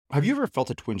Have you ever felt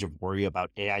a twinge of worry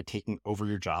about AI taking over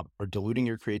your job or diluting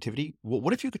your creativity? Well,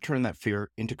 what if you could turn that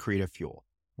fear into creative fuel?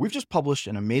 We've just published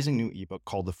an amazing new ebook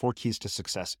called The Four Keys to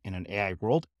Success in an AI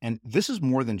World, and this is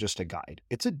more than just a guide.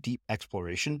 It's a deep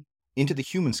exploration into the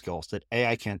human skills that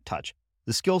AI can't touch,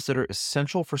 the skills that are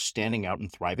essential for standing out and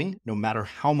thriving, no matter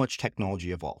how much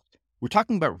technology evolves. We're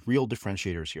talking about real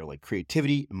differentiators here, like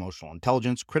creativity, emotional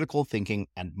intelligence, critical thinking,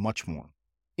 and much more.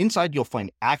 Inside, you'll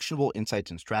find actionable insights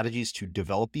and strategies to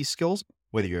develop these skills,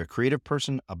 whether you're a creative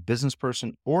person, a business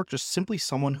person, or just simply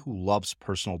someone who loves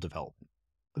personal development.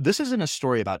 This isn't a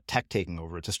story about tech taking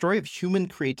over. It's a story of human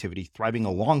creativity thriving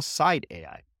alongside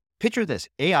AI. Picture this,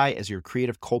 AI as your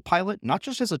creative co-pilot, not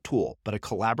just as a tool, but a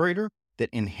collaborator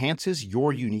that enhances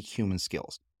your unique human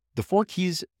skills. The Four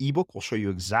Keys ebook will show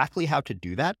you exactly how to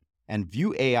do that and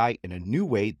view AI in a new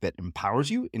way that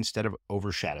empowers you instead of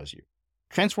overshadows you.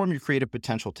 Transform your creative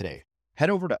potential today. Head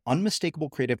over to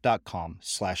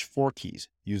unmistakablecreative.com/4keys.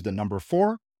 Use the number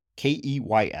 4,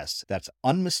 KEYS. That's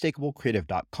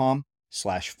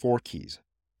unmistakablecreative.com/4keys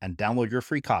and download your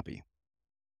free copy.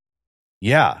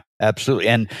 Yeah, absolutely.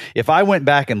 And if I went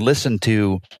back and listened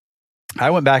to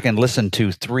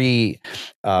 3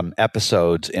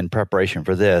 episodes in preparation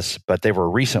for this, but they were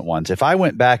recent ones. If I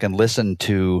went back and listened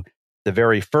to the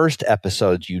very first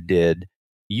episodes you did,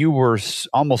 you were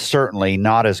almost certainly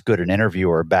not as good an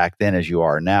interviewer back then as you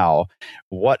are now.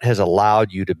 What has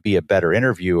allowed you to be a better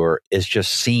interviewer is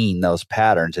just seeing those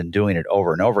patterns and doing it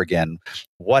over and over again.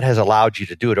 What has allowed you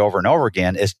to do it over and over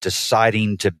again is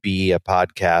deciding to be a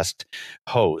podcast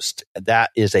host. That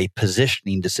is a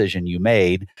positioning decision you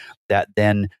made that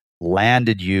then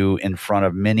landed you in front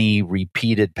of many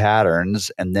repeated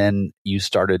patterns, and then you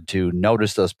started to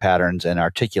notice those patterns and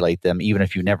articulate them, even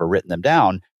if you've never written them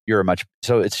down.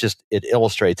 It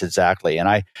illustrates exactly.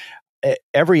 And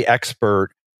every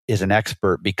expert is an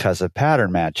expert because of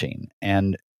pattern matching.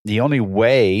 And the only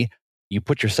way you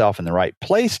put yourself in the right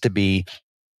place to be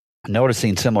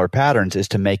noticing similar patterns is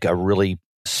to make a really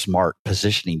smart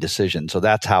positioning decision. So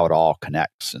that's how it all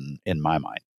connects in my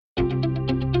mind.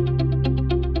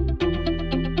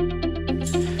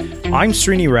 I'm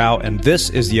Srini Rao, and this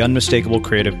is the Unmistakable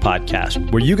Creative Podcast,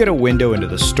 where you get a window into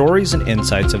the stories and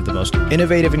insights of the most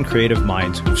innovative and creative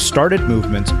minds who've started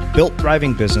movements, built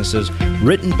thriving businesses,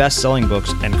 written best-selling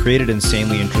books, and created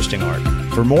insanely interesting art.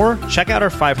 For more, check out our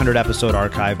 500-episode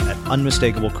archive at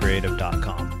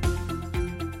unmistakablecreative.com.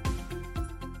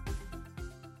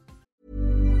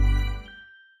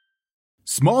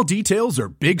 Small details are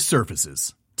big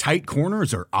surfaces. Tight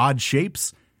corners are odd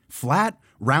shapes. Flat,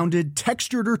 rounded,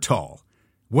 textured, or tall.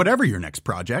 Whatever your next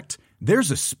project,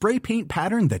 there's a spray paint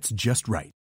pattern that's just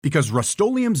right. Because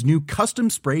Rust-Oleum's new Custom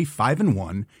Spray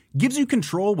 5-in-1 gives you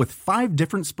control with 5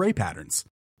 different spray patterns.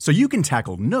 So you can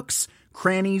tackle nooks,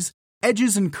 crannies,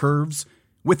 edges, and curves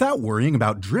without worrying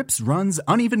about drips, runs,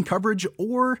 uneven coverage,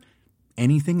 or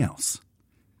anything else.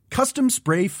 Custom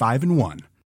Spray 5-in-1.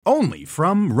 Only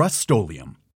from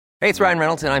Rust-Oleum. Hey, it's Ryan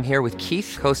Reynolds, and I'm here with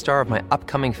Keith, co-star of my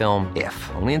upcoming film,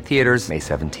 If, only in theaters May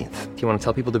 17th. Do you want to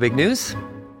tell people the big news?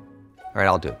 All right,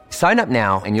 I'll do it. Sign up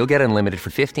now and you'll get unlimited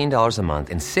for $15 a month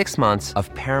and 6 months of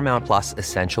Paramount Plus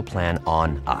Essential Plan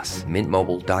on us.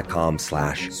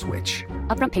 MintMobile.com/switch.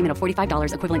 Upfront payment of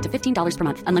 $45 equivalent to $15 per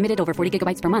month. Unlimited over 40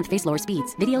 gigabytes per month. Face lower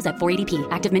speeds. Videos at 480p.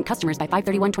 Active Mint customers by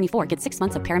 531.24 get 6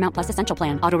 months of Paramount Plus Essential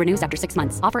Plan. Auto renews after 6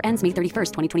 months. Offer ends May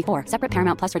 31st, 2024. Separate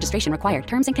Paramount Plus registration required.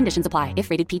 Terms and conditions apply if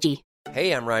rated PG.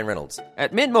 Hey, I'm Ryan Reynolds.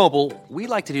 At Mint Mobile, we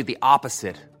like to do the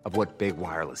opposite of what Big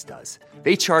Wireless does.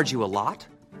 They charge you a lot.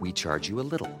 We charge you a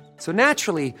little. So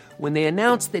naturally, when they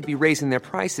announced they'd be raising their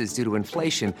prices due to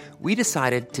inflation, we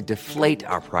decided to deflate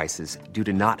our prices due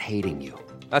to not hating you.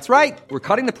 That's right. We're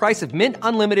cutting the price of Mint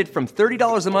Unlimited from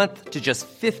 $30 a month to just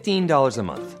 $15 a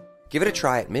month. Give it a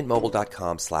try at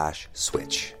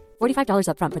mintmobile.com/switch. $45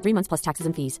 up front for 3 months plus taxes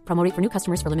and fees. Promo rate for new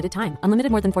customers for limited time.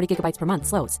 Unlimited more than 40 gigabytes per month.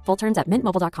 Slows full terms at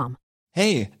mintmobile.com.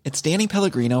 Hey, it's Danny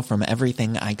Pellegrino from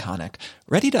Everything Iconic.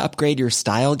 Ready to upgrade your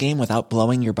style game without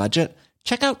blowing your budget?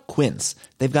 Check out Quince.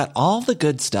 They've got all the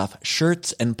good stuff,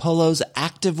 shirts and polos,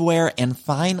 activewear, and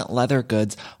fine leather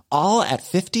goods, all at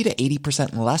 50 to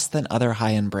 80% less than other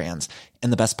high-end brands.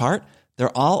 And the best part?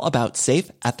 They're all about safe,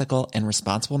 ethical, and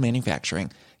responsible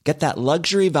manufacturing. Get that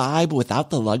luxury vibe without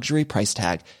the luxury price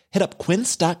tag. Hit up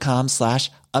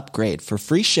quince.com/upgrade for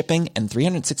free shipping and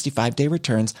 365-day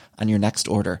returns on your next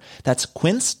order. That's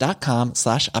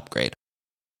quince.com/upgrade.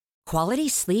 Quality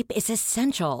sleep is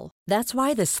essential. That's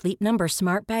why the Sleep Number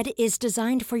Smart Bed is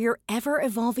designed for your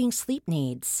ever-evolving sleep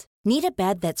needs. Need a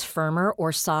bed that's firmer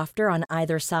or softer on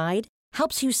either side?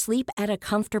 Helps you sleep at a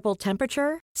comfortable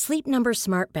temperature? Sleep Number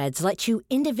Smart Beds let you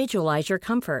individualize your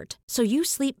comfort so you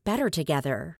sleep better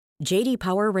together. J.D.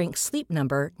 Power ranks Sleep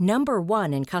Number number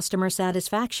 1 in customer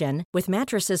satisfaction with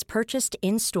mattresses purchased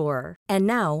in-store. And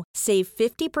now, save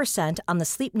 50% on the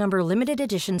Sleep Number Limited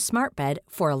Edition Smart Bed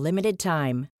for a limited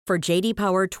time. For J.D.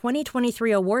 Power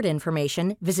 2023 award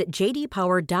information, visit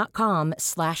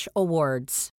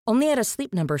jdpower.com/awards. Only at a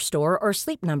Sleep Number store or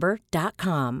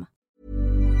sleepnumber.com.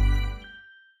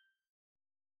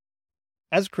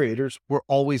 As creators, we're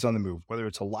always on the move. Whether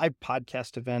it's a live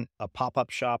podcast event, a pop-up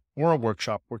shop, or a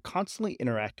workshop, we're constantly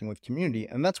interacting with community,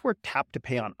 and that's where Tap to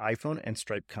Pay on iPhone and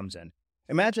Stripe comes in.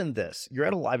 Imagine this. You're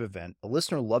at a live event, a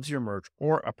listener loves your merch,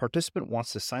 or a participant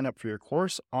wants to sign up for your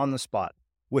course on the spot.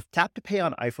 With Tap to Pay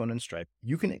on iPhone and Stripe,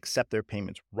 you can accept their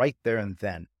payments right there and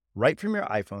then, right from your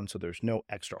iPhone, so there's no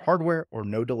extra hardware or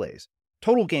no delays.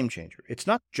 Total game changer. It's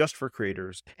not just for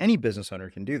creators. Any business owner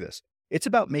can do this. It's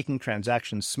about making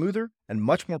transactions smoother and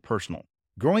much more personal,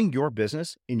 growing your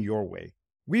business in your way.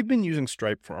 We've been using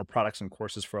Stripe for our products and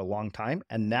courses for a long time,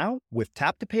 and now with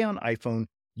Tap to Pay on iPhone,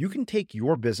 you can take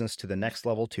your business to the next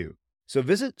level too. So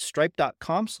visit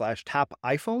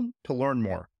stripe.com/tapiphone to learn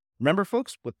more. Remember,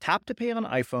 folks, with Tap to Pay on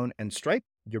iPhone and Stripe,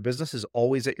 your business is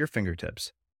always at your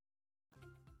fingertips.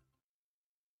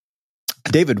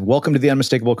 David, welcome to The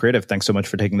Unmistakable Creative. Thanks so much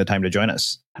for taking the time to join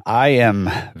us. I am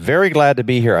very glad to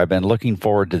be here. I've been looking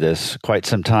forward to this quite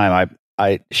some time.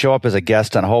 I show up as a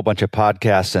guest on a whole bunch of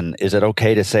podcasts, and is it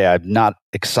okay to say I'm not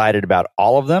excited about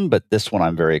all of them, but this one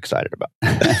I'm very excited about?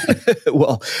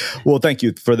 Well, thank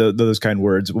you for those kind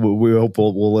words. We hope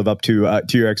we'll live up to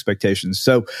your expectations.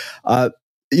 So,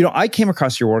 I came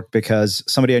across your work because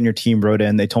somebody on your team wrote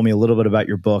in. They told me a little bit about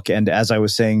your book. And as I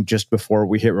was saying just before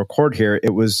we hit record here,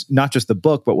 it was not just the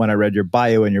book, but when I read your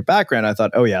bio and your background, I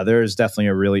thought, oh yeah, there is definitely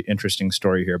a really interesting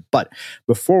story here. But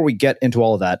before we get into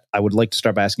all of that, I would like to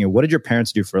start by asking you, what did your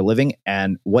parents do for a living,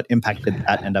 and what impact did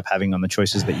that end up having on the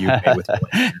choices that you made with your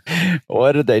life?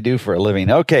 What did they do for a living?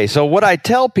 Okay, so what I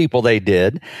tell people they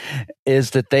did is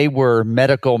that they were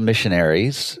medical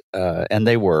missionaries, and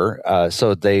they were.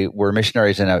 So they were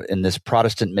missionaries in this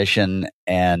Protestant mission,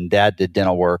 and Dad did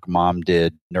dental work, Mom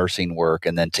did nursing work,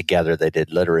 and then together they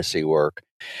did literacy work.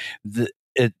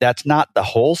 That's not the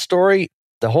whole story.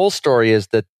 The whole story is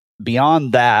that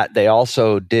beyond that, they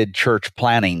also did church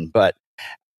planning, but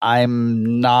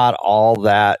I'm not all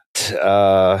that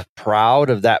proud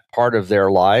of that part of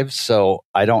their lives, so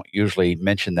I don't usually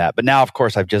mention that. But now, of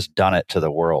course, I've just done it to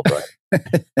the world, right?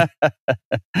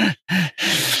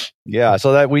 Yeah,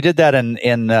 so that we did that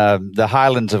in the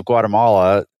highlands of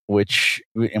Guatemala,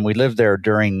 and we lived there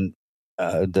during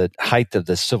the height of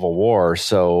the Civil War.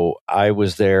 So I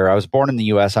was there. I was born in the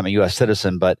U.S. I'm a U.S.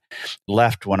 citizen, but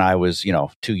left when I was,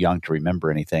 too young to remember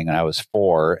anything. And I was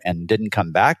 4 and didn't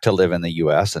come back to live in the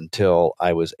U.S. until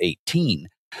I was 18.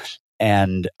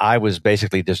 And I was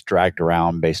basically just dragged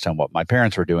around based on what my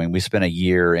parents were doing. We spent a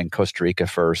year in Costa Rica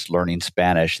first learning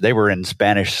Spanish. They were in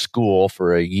Spanish school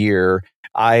for a year.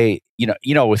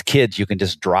 With kids, you can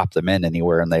just drop them in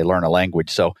anywhere and they learn a language.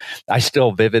 So I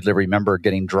still vividly remember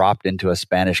getting dropped into a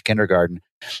Spanish kindergarten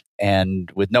and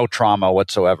with no trauma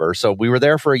whatsoever. So we were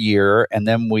there for a year, and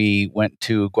then we went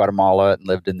to Guatemala and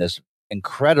lived in this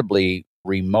incredibly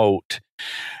remote,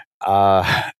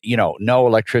 no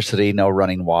electricity, no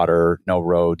running water, no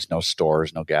roads, no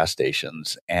stores, no gas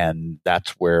stations. And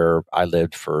that's where I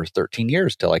lived for 13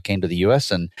 years till I came to the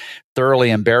U.S. and thoroughly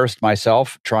embarrassed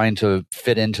myself trying to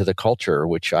fit into the culture,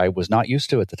 which I was not used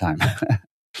to at the time.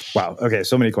 Wow. Okay.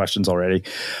 So many questions already.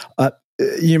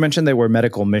 You mentioned they were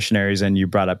medical missionaries, and you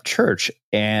brought up church.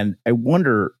 And I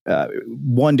wonder,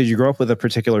 one, did you grow up with a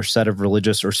particular set of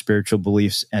religious or spiritual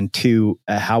beliefs? And two,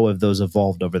 how have those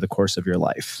evolved over the course of your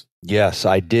life? Yes,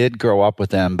 I did grow up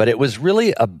with them, but it was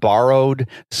really a borrowed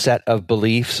set of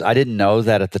beliefs. I didn't know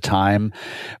that at the time,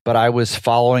 but I was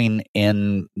following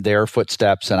in their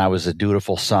footsteps, and I was a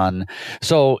dutiful son.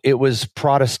 So it was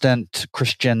Protestant,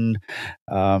 Christian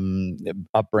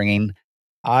upbringing.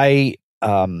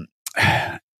 I'm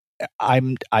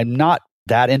not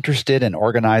that interested in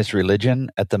organized religion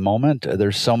at the moment.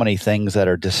 There's so many things that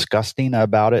are disgusting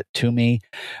about it to me,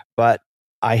 but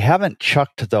I haven't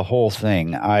chucked the whole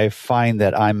thing. I find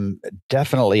that I'm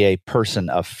definitely a person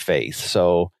of faith.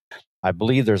 So I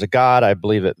believe there's a God. I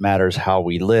believe it matters how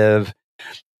we live.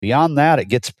 Beyond that, it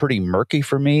gets pretty murky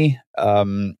for me.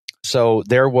 So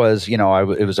there was,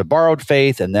 it was a borrowed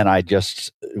faith, and then I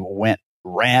just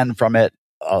ran from it,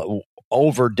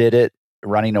 overdid it,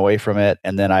 running away from it.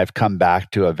 And then I've come back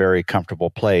to a very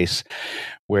comfortable place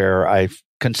where I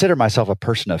consider myself a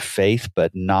person of faith,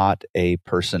 but not a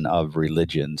person of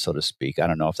religion, so to speak. I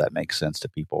don't know if that makes sense to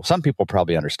people. Some people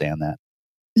probably understand that.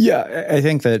 Yeah, I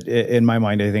think that in my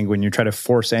mind, I think when you try to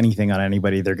force anything on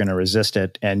anybody, they're going to resist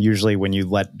it. And usually when you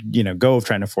let go of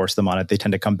trying to force them on it, they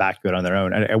tend to come back to it on their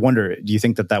own. I wonder, do you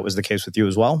think that was the case with you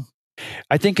as well?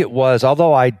 I think it was,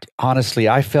 although I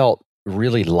felt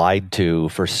really lied to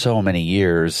for so many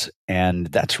years. And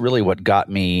that's really what got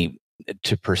me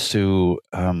to pursue,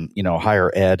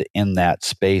 higher ed in that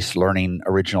space, learning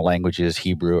original languages,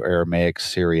 Hebrew, Aramaic,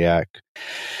 Syriac,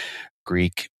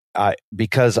 Greek.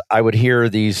 Because I would hear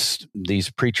these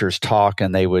preachers talk,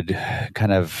 and they would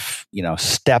kind of,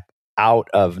 step out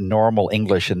of normal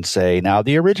English and say, now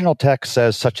the original text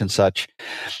says such and such.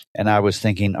 And I was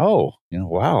thinking,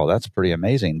 wow, that's pretty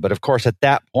amazing. But of course, at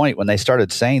that point, when they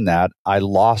started saying that, I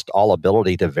lost all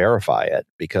ability to verify it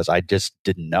because I just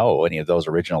didn't know any of those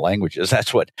original languages.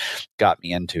 That's what got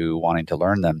me into wanting to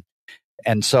learn them.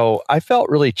 And so I felt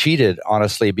really cheated,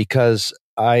 honestly, because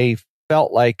I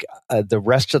felt like the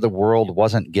rest of the world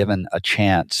wasn't given a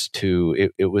chance to.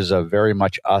 It was a very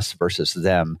much us versus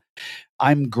them.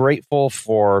 I'm grateful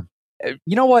for,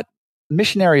 what?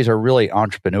 Missionaries are really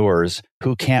entrepreneurs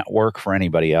who can't work for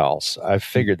anybody else. I've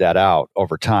figured that out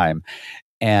over time.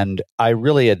 And I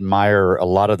really admire a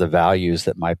lot of the values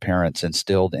that my parents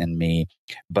instilled in me,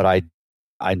 but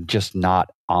I'm just not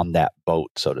on that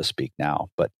boat, so to speak, now.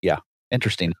 But yeah,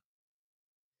 interesting.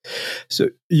 So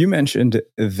you mentioned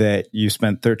that you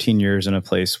spent 13 years in a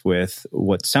place with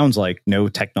what sounds like no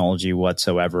technology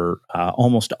whatsoever,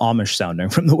 almost Amish sounding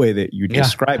from the way that you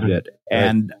described it.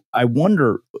 And I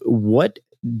wonder, what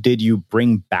did you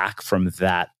bring back from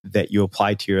that you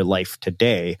apply to your life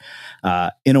today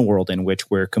in a world in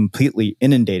which we're completely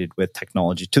inundated with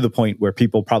technology to the point where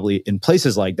people probably in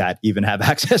places like that even have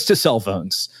access to cell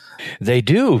phones? They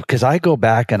do, because I go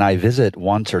back and I visit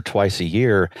once or twice a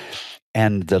year.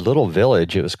 And the little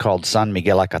village, it was called San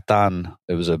Miguel Acatan.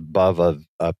 It was above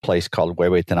a place called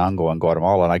Huehuetenango in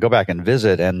Guatemala. And I go back and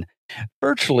visit, and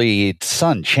virtually it's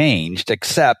unchanged,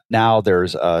 except now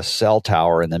there's a cell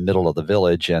tower in the middle of the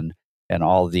village, and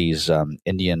all these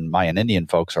Mayan Indian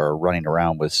folks are running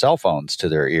around with cell phones to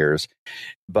their ears.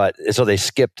 But so they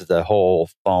skipped the whole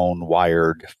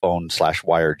phone/wired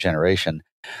generation.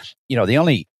 The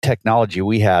only technology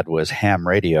we had was ham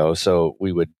radio, so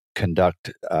we would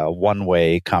conduct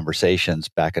one-way conversations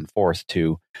back and forth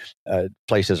to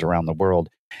places around the world.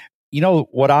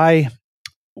 What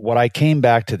I came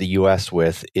back to the U.S.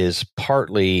 with is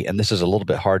partly, and this is a little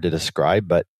bit hard to describe,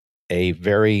 but a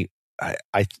very,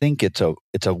 I think it's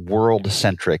a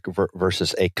world-centric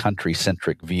versus a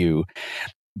country-centric view.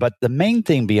 But the main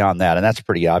thing beyond that, and that's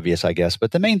pretty obvious, I guess,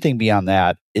 but the main thing beyond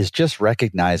that is just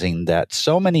recognizing that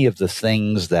so many of the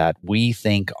things that we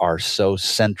think are so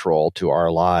central to our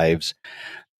lives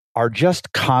are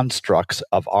just constructs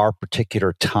of our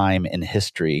particular time in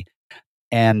history.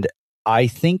 And I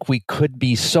think we could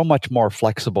be so much more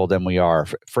flexible than we are.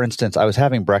 For instance, I was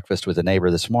having breakfast with a neighbor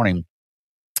this morning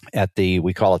at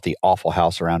we call it the Awful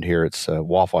House around here. It's a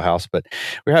Waffle House, but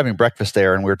we were having breakfast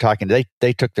there, and we were talking.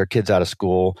 They took their kids out of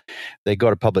school. They go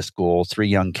to public school, 3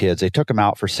 young kids. They took them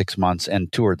out for 6 months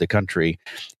and toured the country.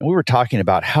 And we were talking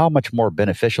about how much more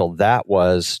beneficial that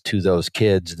was to those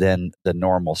kids than the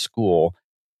normal school.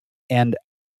 And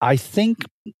I think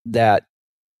that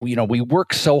we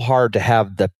work so hard to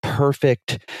have the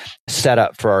perfect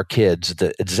setup for our kids,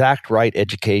 the exact right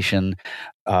education,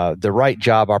 the right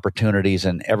job opportunities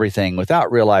and everything,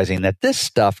 without realizing that this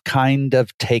stuff kind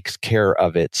of takes care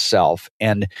of itself.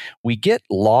 And we get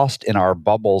lost in our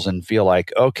bubbles and feel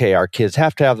like, okay, our kids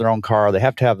have to have their own car, they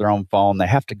have to have their own phone, they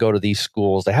have to go to these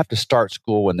schools, they have to start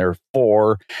school when they're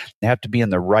 4, they have to be in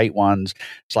the right ones.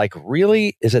 It's like,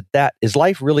 really? Is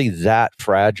life really that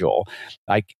fragile?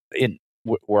 Like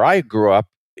where I grew up,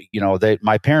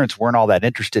 my parents weren't all that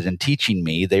interested in teaching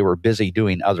me. They were busy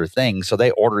doing other things. So they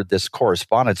ordered this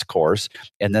correspondence course,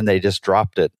 and then they just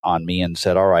dropped it on me and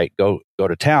said, all right, go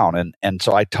to town. And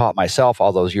so I taught myself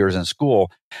all those years in school,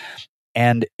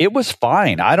 and it was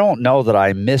fine. I don't know that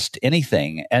I missed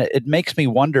anything. And it makes me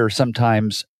wonder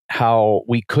sometimes how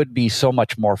we could be so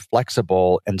much more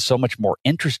flexible and so much more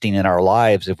interesting in our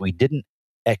lives if we didn't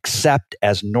accept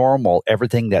as normal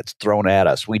everything that's thrown at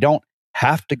us. We don't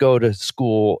have to go to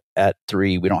school at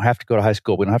 3. We don't have to go to high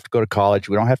school. We don't have to go to college.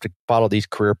 We don't have to follow these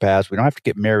career paths. We don't have to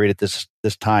get married at this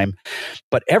time.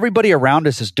 But everybody around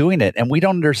us is doing it, and we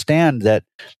don't understand that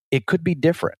it could be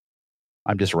different.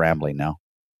 I'm just rambling now.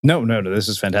 No, this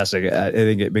is fantastic. I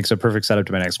think it makes a perfect setup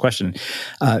to my next question.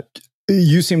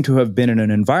 You seem to have been in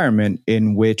an environment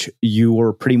in which you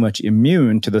were pretty much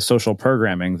immune to the social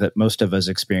programming that most of us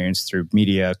experience through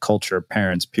media, culture,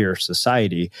 parents, peers,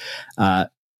 society. I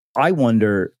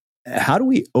wonder, how do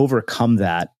we overcome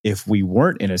that if we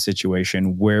weren't in a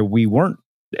situation where we weren't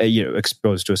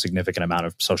exposed to a significant amount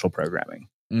of social programming?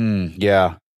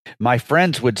 Yeah. My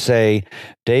friends would say,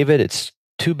 David, it's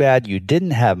too bad you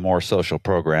didn't have more social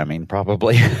programming,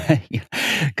 probably,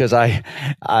 because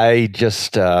I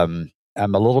just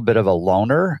I'm a little bit of a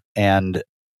loner, and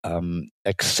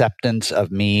acceptance of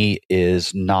me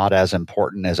is not as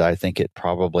important as I think it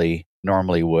probably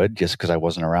normally would, just because I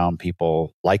wasn't around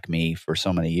people like me for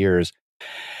so many years.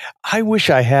 I wish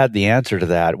I had the answer to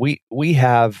that. We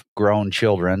have grown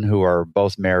children who are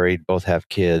both married, both have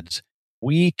kids.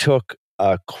 We took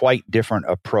a quite different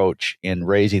approach in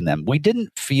raising them. We didn't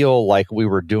feel like we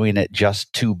were doing it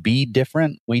just to be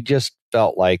different. We just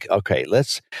felt like, okay,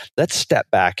 let's step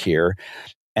back here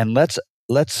and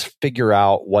let's figure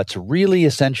out what's really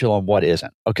essential and what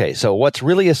isn't. Okay, so what's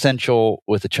really essential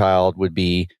with a child would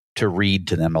be to read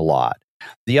to them a lot.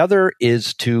 The other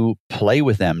is to play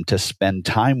with them, to spend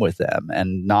time with them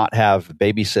and not have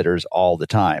babysitters all the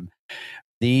time.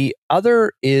 The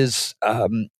other is,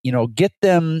 get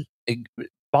them,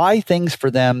 buy things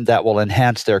for them that will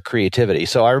enhance their creativity.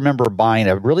 So I remember buying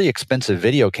a really expensive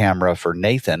video camera for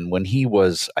Nathan when he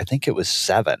was, I think it was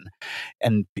 7,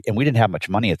 and we didn't have much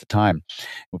money at the time.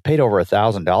 We paid over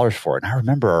 $1,000 for it. And I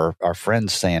remember our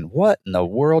friends saying, "What in the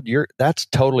world? That's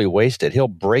totally wasted. He'll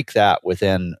break that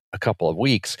within a couple of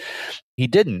weeks." He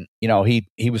didn't.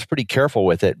 He was pretty careful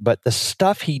with it, but the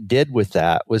stuff he did with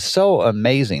that was so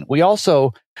amazing. We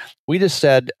just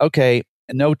said, okay,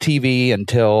 no TV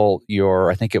until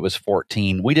I think it was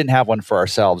 14. We didn't have one for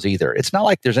ourselves either. It's not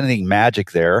like there's anything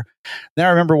magic there. Then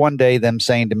I remember one day them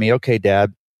saying to me, "Okay,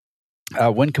 Dad,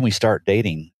 when can we start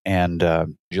dating?" And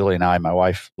Julie and I, my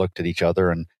wife, looked at each other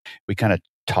and we kind of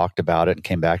talked about it and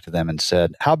came back to them and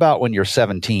said, "How about when you're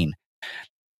 17?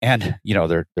 And,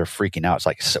 they're freaking out. It's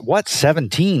like, what,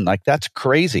 17? Like, that's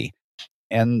crazy.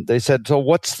 And they said, "So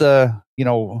what's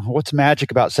what's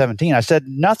magic about 17? I said,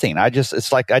 "Nothing.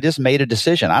 It's like I just made a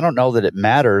decision. I don't know that it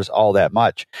matters all that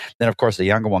much." Then, of course, the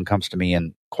younger one comes to me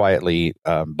and quietly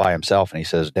by himself, and he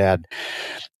says, "Dad,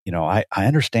 I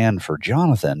understand for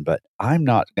Jonathan, but I'm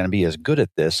not going to be as good at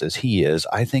this as he is.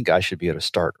 I think I should be able to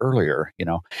start earlier,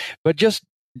 But just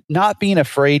not being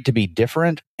afraid to be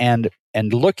different and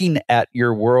looking at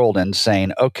your world and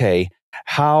saying, okay,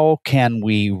 how can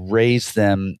we raise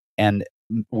them? And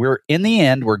in the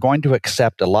end, we're going to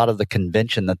accept a lot of the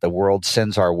convention that the world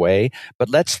sends our way, but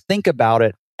let's think about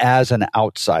it as an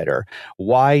outsider.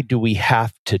 Why do we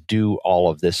have to do all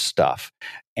of this stuff?"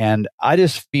 And I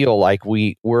just feel like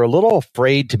we're a little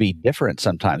afraid to be different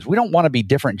sometimes. We don't want to be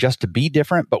different just to be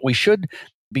different, but we should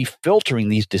be filtering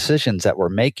these decisions that we're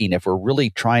making if we're really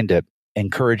trying to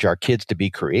encourage our kids to be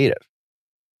creative.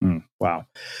 Wow.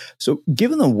 So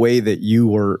given the way that you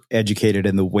were educated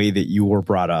and the way that you were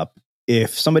brought up,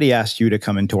 if somebody asked you to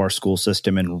come into our school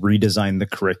system and redesign the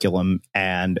curriculum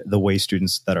and the way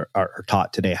students that are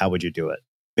taught today, how would you do it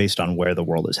based on where the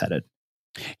world is headed?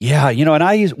 Yeah, and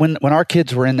I used when our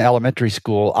kids were in elementary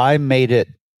school, I made it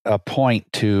a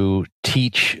point to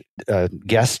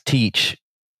guest teach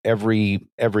every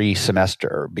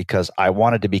semester because I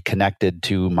wanted to be connected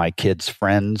to my kids'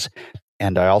 friends,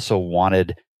 and I also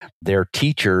wanted their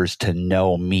teachers to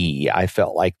know me. I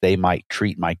felt like they might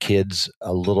treat my kids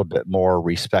a little bit more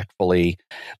respectfully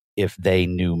if they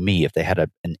knew me, if they had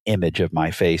an image of my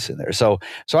face in there. So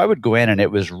I would go in, and it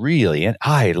was and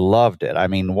I loved it. I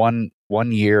mean,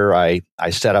 one year I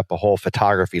set up a whole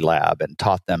photography lab and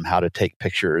taught them how to take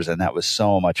pictures, and that was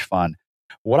so much fun.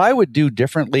 What I would do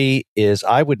differently is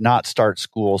I would not start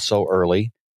school so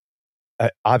early.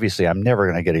 Obviously, I'm never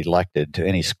going to get elected to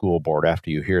any school board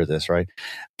after you hear this, right?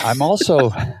 I'm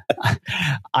also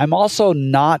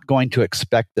not going to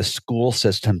expect the school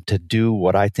system to do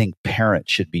what I think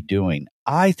parents should be doing.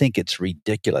 I think it's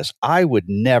ridiculous. I would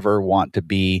never want to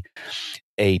be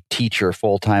a teacher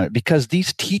full-time because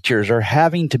these teachers are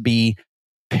having to be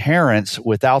parents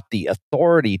without the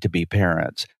authority to be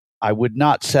parents. I would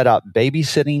not set up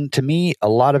babysitting. To me, a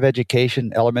lot of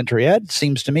education, elementary ed,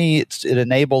 seems to me it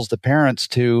enables the parents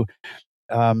to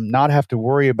not have to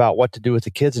worry about what to do with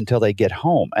the kids until they get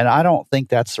home. And I don't think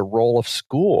that's the role of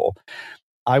school.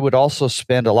 I would also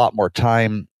spend a lot more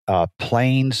time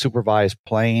playing, supervised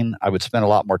playing. I would spend a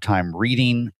lot more time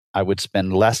reading. I would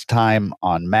spend less time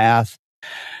on math.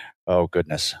 Oh,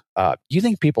 goodness. Do you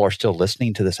think people are still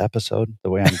listening to this episode the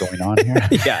way I'm going on here?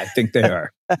 Yeah, I think they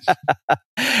are.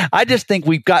 I just think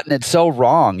we've gotten it so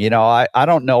wrong. You know, I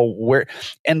don't know where,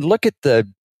 and look at the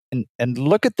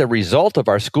result of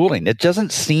our schooling. It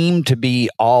doesn't seem to be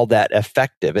all that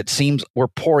effective. It seems we're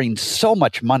pouring so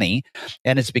much money,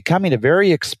 and it's becoming a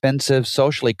very expensive,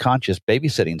 socially conscious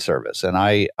babysitting service. And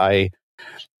I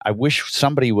wish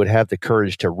somebody would have the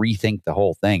courage to rethink the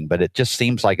whole thing, but it just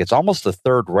seems like it's almost the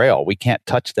third rail. We can't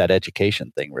touch that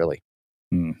education thing, really.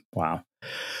 Wow.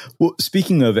 Well,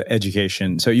 speaking of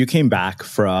education, so you came back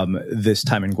from this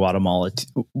time in Guatemala.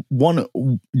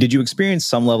 Did you experience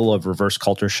some level of reverse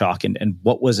culture shock, and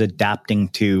what was adapting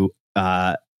to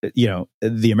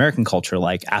the American culture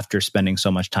like after spending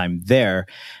so much time there?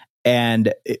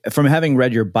 And from having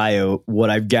read your bio, what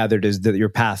I've gathered is that your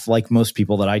path, like most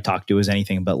people that I talk to, is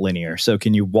anything but linear. So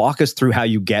can you walk us through how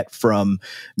you get from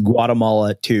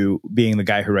Guatemala to being the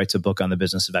guy who writes a book on the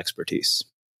business of expertise?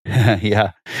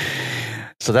 Yeah.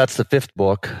 So that's the fifth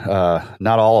book.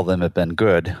 Not all of them have been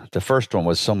good. The first one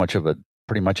was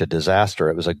pretty much a disaster.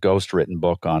 It was a ghost written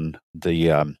book on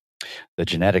the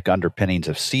genetic underpinnings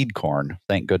of seed corn.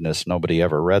 Thank goodness nobody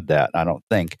ever read that, I don't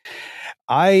think.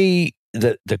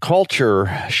 The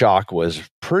culture shock was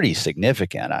pretty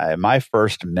significant. My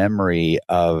first memory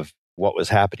of what was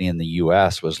happening in the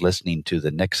U.S. was listening to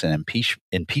the Nixon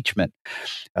impeachment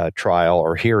trial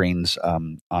or hearings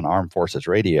on Armed Forces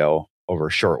Radio over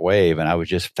shortwave, and I was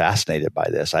just fascinated by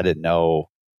this. I didn't know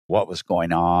what was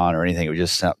going on or anything. It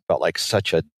just felt like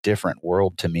such a different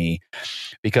world to me,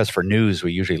 because for news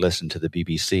we usually listen to the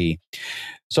BBC.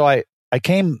 So I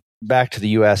came back to the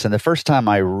U.S., and the first time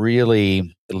I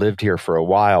really lived here for a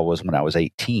while was when I was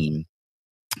 18.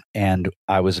 And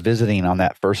I was visiting on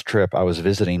that first trip. I was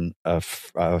visiting a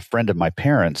friend of my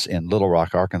parents in Little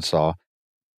Rock, Arkansas.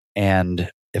 And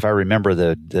if I remember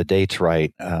the dates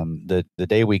right, the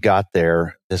day we got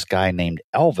there, this guy named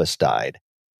Elvis died.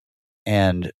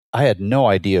 And I had no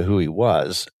idea who he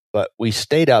was, but we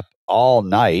stayed up all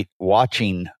night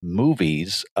watching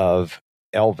movies of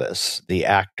Elvis, the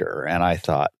actor. And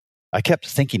I kept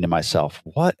thinking to myself,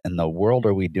 what in the world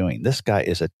are we doing? This guy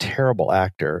is a terrible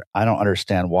actor. I don't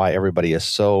understand why everybody is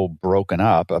so broken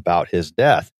up about his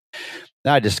death.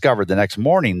 Now I discovered the next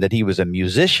morning that he was a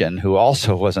musician who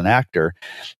also was an actor.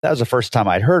 That was the first time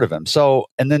I'd heard of him. So,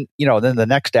 and then the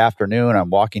next afternoon I'm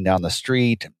walking down the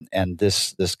street, and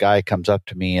this guy comes up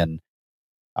to me, and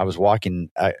I was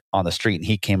walking on the street, and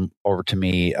he came over to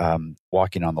me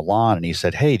walking on the lawn, and he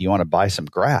said, "Hey, do you want to buy some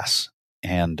grass?"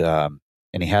 And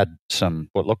he had some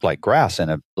what looked like grass in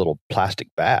a little plastic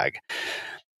bag.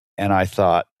 And I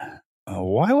thought,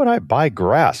 why would I buy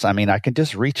grass? I mean, I can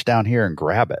just reach down here and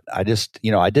grab it. I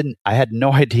had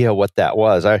no idea what that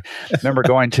was. I remember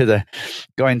going to the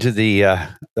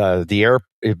air.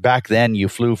 Back then you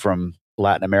flew from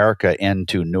Latin America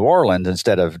into New Orleans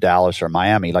instead of Dallas or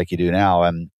Miami like you do now.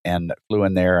 And flew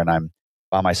in there, and I'm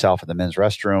by myself in the men's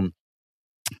restroom,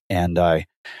 and I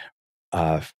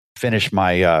finished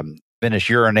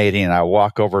urinating, and I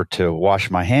walk over to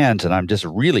wash my hands, and I'm just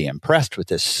really impressed with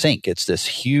this sink. It's this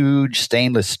huge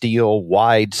stainless steel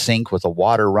wide sink with the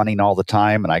water running all the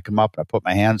time. And I come up and I put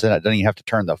my hands in it. I don't even have to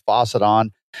turn the faucet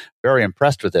on. Very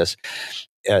impressed with this.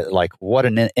 Like what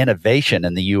an innovation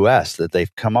in the U.S. that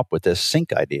they've come up with this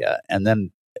sink idea. And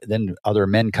then other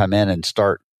men come in and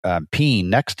start peeing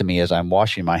next to me as I'm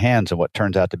washing my hands in what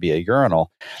turns out to be a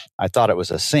urinal. I thought it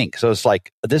was a sink. So it's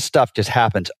like this stuff just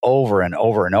happens over and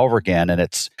over and over again. And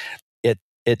it's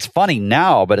funny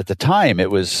now, but at the time it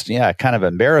was, kind of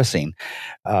embarrassing.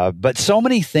 But so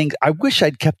many things, I wish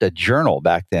I'd kept a journal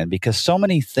back then, because so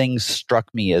many things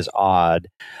struck me as odd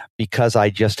because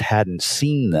I just hadn't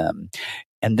seen them.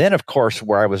 And then, of course,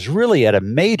 where I was really at a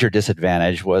major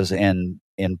disadvantage was in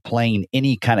playing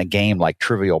any kind of game like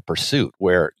Trivial Pursuit,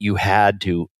 where you had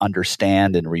to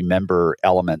understand and remember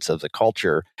elements of the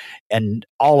culture. And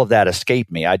all of that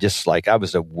escaped me. I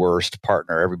was the worst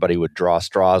partner. Everybody would draw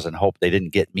straws and hope they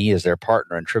didn't get me as their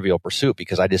partner in Trivial Pursuit,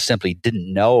 because I just simply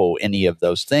didn't know any of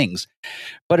those things.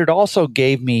 But it also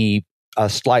gave me a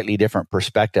slightly different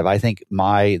perspective. I think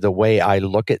the way I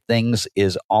look at things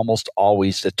is almost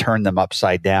always to turn them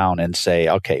upside down and say,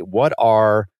 okay, what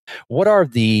are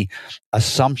the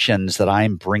assumptions that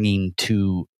I'm bringing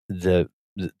to the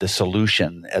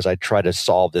solution as I try to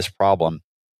solve this problem?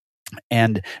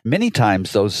 And many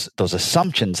times those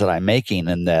assumptions that I'm making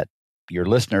and that your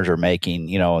listeners are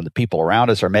making, and the people around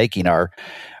us are making are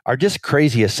just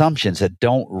crazy assumptions that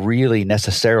don't really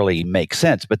necessarily make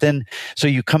sense. But then, so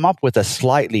you come up with a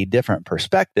slightly different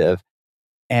perspective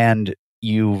and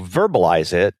you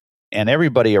verbalize it, and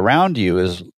everybody around you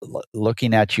is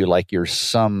looking at you like you're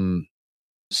somebody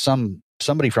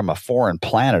from a foreign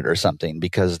planet or something,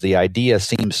 because the idea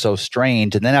seems so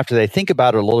strange. And then after they think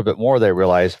about it a little bit more, they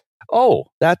realize, oh,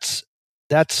 that's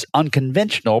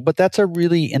unconventional, but that's a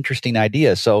really interesting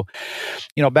idea. So,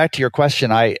 back to your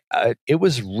question, it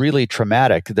was really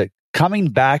traumatic that coming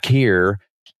back here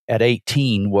at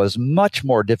 18 was much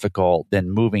more difficult than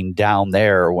moving down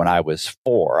there when I was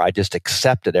 4. I just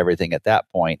accepted everything at that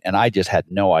point, and I just had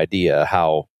no idea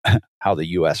how the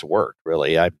U.S. worked,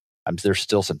 really. There's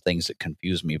still some things that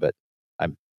confuse me, but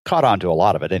I'm caught on to a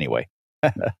lot of it anyway.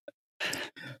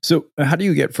 So how do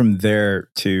you get from there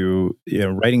to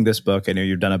writing this book? I know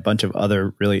you've done a bunch of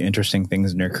other really interesting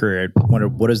things in your career. I wonder,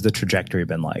 what has the trajectory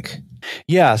been like?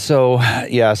 Yeah. So,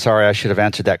 sorry, I should have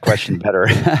answered that question better.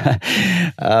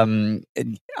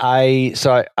 I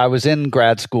was in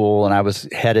grad school and I was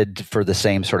headed for the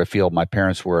same sort of field my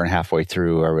parents were. And halfway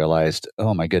through, I realized,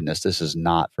 oh my goodness, this is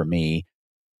not for me.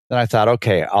 Then I thought,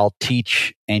 okay, I'll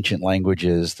teach ancient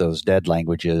languages, those dead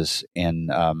languages in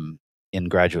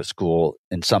graduate school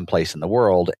in some place in the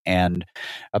world. And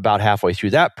about halfway through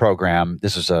that program,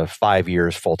 this was 5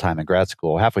 years full-time in grad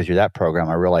school. Halfway through that program,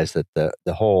 I realized that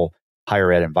the whole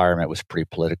higher ed environment was pretty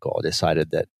political. I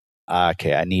decided that,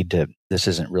 this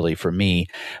isn't really for me.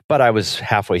 But I was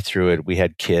halfway through it. We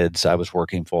had kids. I was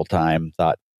working full-time.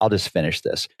 Thought, I'll just finish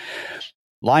this.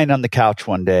 Lying on the couch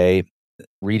one day,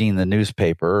 reading the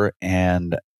newspaper,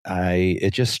 and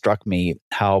it just struck me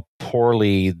how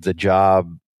poorly the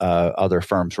job other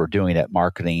firms were doing at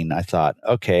marketing. I thought,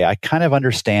 okay, I kind of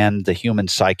understand the human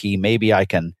psyche. Maybe I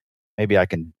can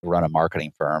run a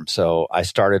marketing firm. So I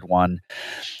started one,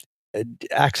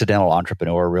 accidental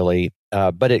entrepreneur, really,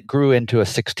 but it grew into a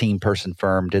 16-person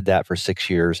firm. Did that for 6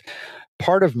 years.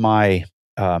 Part of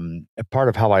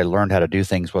how I learned how to do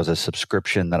things was a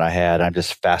subscription that I had. I'm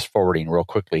just fast forwarding real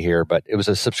quickly here, but it was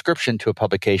a subscription to a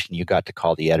publication. You got to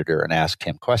call the editor and ask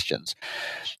him questions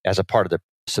as a part of the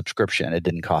subscription. It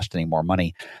didn't cost any more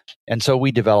money. And so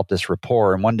we developed this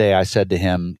rapport. And one day I said to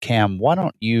him, Cam, why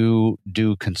don't you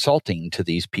do consulting to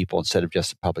these people instead of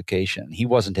just a publication? He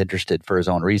wasn't interested for his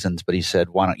own reasons, but he said,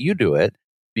 why don't you do it?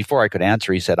 Before I could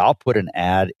answer, he said, I'll put an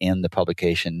ad in the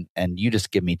publication and you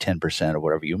just give me 10% of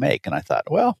whatever you make. And I thought,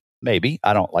 well, maybe.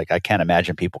 I can't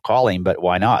imagine people calling, but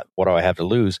why not? What do I have to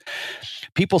lose?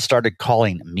 People started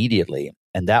calling immediately.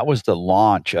 And that was the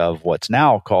launch of what's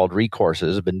now called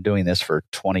Recourses. I've been doing this for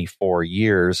 24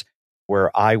 years,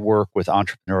 where I work with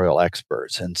entrepreneurial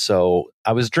experts. And so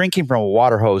I was drinking from a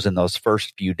water hose in those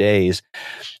first few days.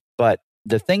 But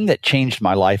the thing that changed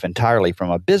my life entirely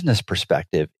from a business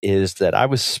perspective is that I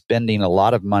was spending a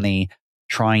lot of money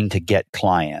trying to get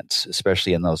clients,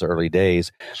 especially in those early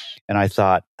days. And I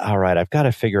thought, all right, I've got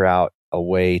to figure out a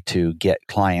way to get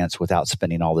clients without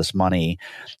spending all this money.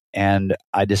 And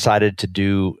I decided to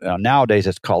do, nowadays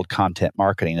it's called content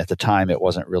marketing. At the time, it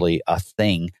wasn't really a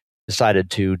thing. Decided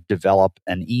to develop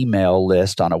an email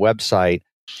list on a website.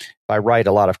 If I write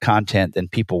a lot of content, then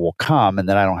people will come and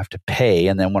then I don't have to pay.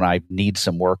 And then when I need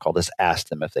some work, I'll just ask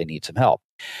them if they need some help.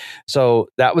 So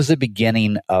that was the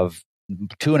beginning of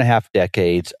 2.5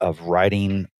 decades of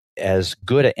writing as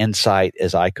good an insight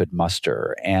as I could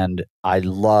muster. And I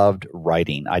loved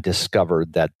writing. I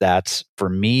discovered that for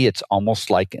me, it's almost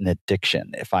like an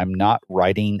addiction. If I'm not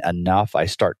writing enough, I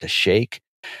start to shake.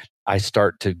 I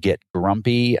start to get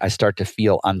grumpy. I start to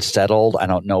feel unsettled. I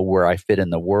don't know where I fit in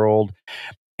the world.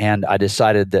 And I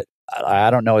decided that I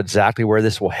don't know exactly where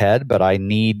this will head, but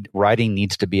writing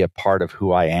needs to be a part of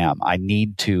who I am.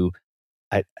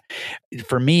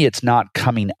 For me, it's not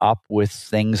coming up with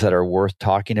things that are worth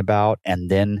talking about and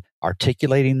then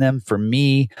articulating them. For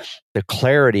me, the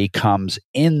clarity comes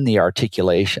in the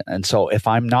articulation. And so if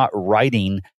I'm not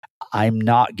writing, I'm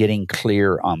not getting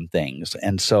clear on things.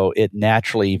 And so it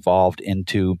naturally evolved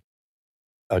into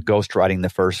ghostwriting the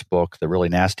first book, the really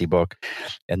nasty book,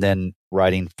 and then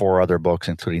writing 4 other books,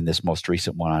 including this most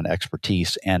recent one on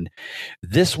expertise. And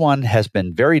this one has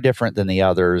been very different than the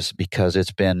others because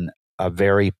it's been a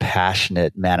very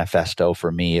passionate manifesto for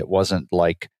me. It wasn't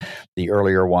like the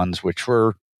earlier ones, which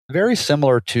were very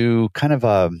similar to kind of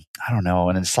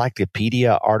an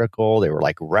encyclopedia article. They were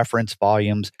like reference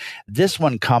volumes. This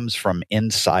one comes from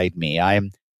inside me.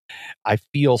 I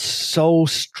feel so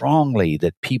strongly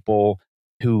that people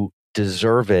who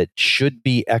deserve it should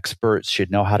be experts, should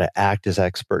know how to act as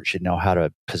experts, should know how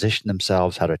to position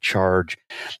themselves, how to charge.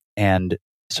 And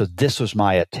so this was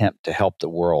my attempt to help the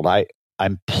world.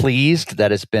 I'm pleased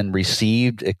that it's been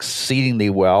received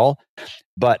exceedingly well,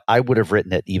 but I would have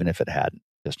written it even if it hadn't,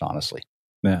 just honestly.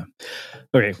 Yeah.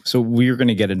 Okay. So we're going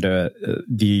to get into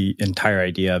the entire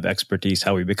idea of expertise,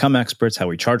 how we become experts, how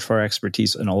we charge for our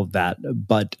expertise, and all of that.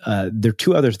 But there are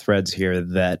two other threads here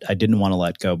that I didn't want to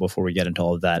let go before we get into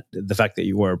all of that. The fact that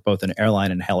you were both an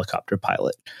airline and helicopter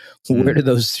pilot. Where do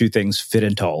those two things fit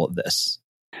into all of this?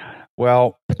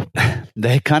 Well,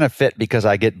 they kind of fit because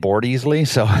I get bored easily.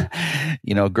 So,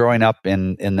 growing up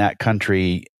in that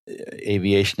country,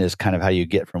 aviation is kind of how you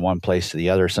get from one place to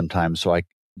the other sometimes. So I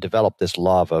developed this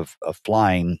love of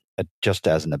flying just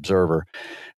as an observer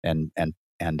and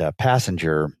a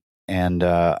passenger. And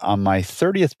on my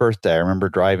 30th birthday, I remember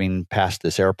driving past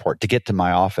this airport to get to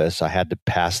my office. I had to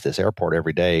pass this airport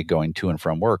every day going to and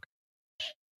from work.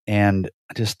 And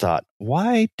I just thought,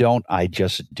 why don't I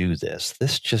just do this?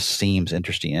 This just seems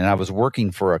interesting. And I was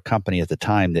working for a company at the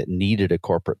time that needed a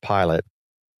corporate pilot.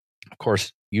 Of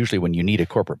course, usually when you need a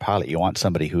corporate pilot, you want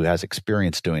somebody who has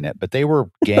experience doing it. But they were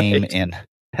game and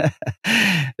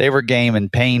they were game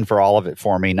and paying for all of it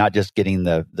for me, not just getting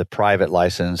the private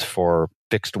license for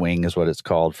fixed wing is what it's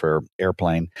called for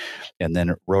airplane, and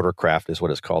then rotorcraft is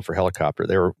what it's called for helicopter.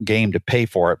 They were game to pay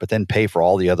for it, but then pay for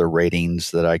all the other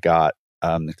ratings that I got,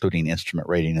 including instrument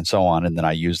rating and so on. And then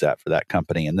I used that for that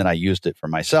company. And then I used it for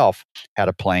myself, had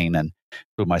a plane and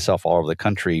flew myself all over the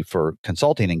country for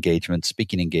consulting engagements,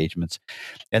 speaking engagements.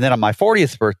 And then on my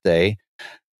 40th birthday,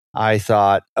 I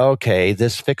thought, okay,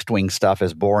 this fixed wing stuff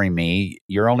is boring me.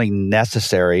 You're only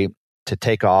necessary to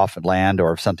take off and land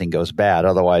or if something goes bad.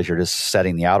 Otherwise, you're just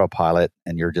setting the autopilot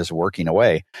and you're just working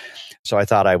away. So I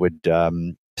thought I would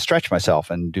stretch myself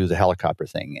and do the helicopter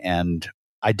thing. And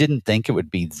I didn't think it would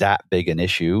be that big an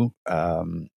issue.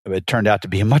 It turned out to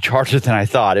be much harder than I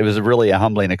thought. It was really a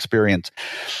humbling experience.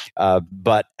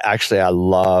 But actually, I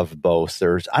love both.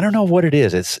 I don't know what it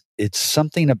is. It's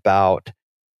something about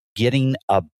getting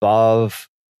above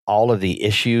all of the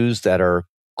issues that are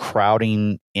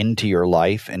crowding into your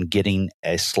life and getting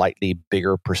a slightly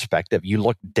bigger perspective. You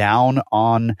look down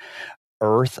on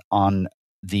Earth, on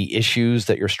the issues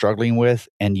that you're struggling with,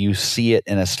 and you see it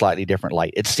in a slightly different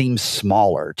light. It seems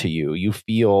smaller to you. You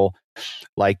feel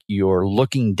like you're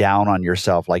looking down on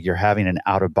yourself, like you're having an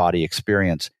out-of-body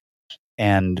experience.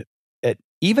 And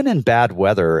even in bad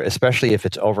weather, especially if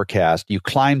it's overcast, you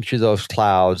climb through those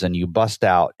clouds and you bust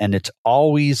out, and it's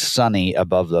always sunny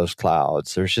above those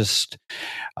clouds. There's just,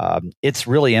 it's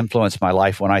really influenced my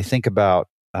life. When I think about,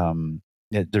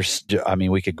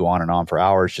 we could go on and on for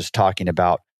hours just talking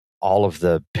about all of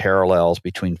the parallels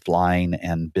between flying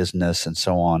and business and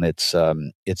so on. It's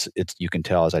you can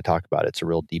tell as I talk about it, it's a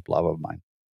real deep love of mine.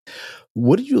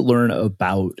 What did you learn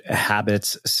about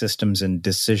habits, systems, and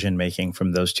decision-making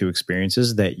from those two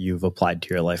experiences that you've applied to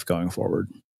your life going forward?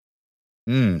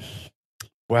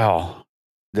 Well,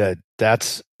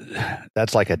 that's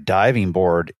like a diving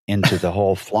board into the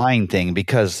whole flying thing,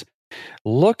 because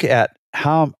look at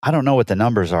how, I don't know what the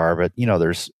numbers are, but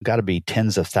there's got to be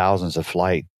tens of thousands of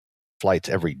flights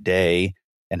every day,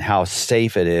 and how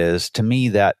safe it is. To me,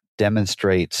 that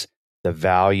demonstrates the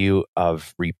value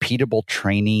of repeatable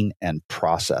training and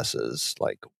processes.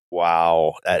 Like,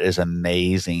 wow, that is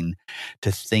amazing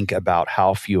to think about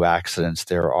how few accidents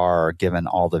there are given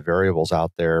all the variables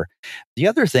out there. The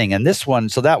other thing, and this one,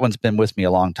 so that one's been with me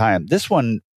a long time. This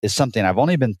one is something I've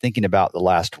only been thinking about the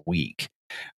last week,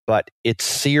 but it's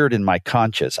seared in my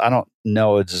conscience. I don't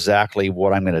know exactly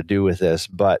what I'm going to do with this,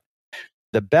 but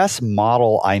the best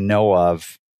model I know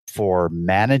of for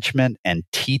management and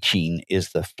teaching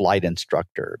is the flight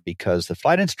instructor, because the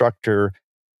flight instructor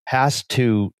has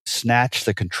to snatch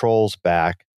the controls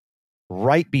back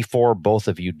right before both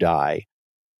of you die.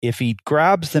 If he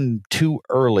grabs them too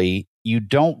early, you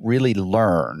don't really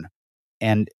learn.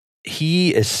 And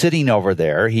he is sitting over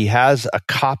there. He has a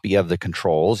copy of the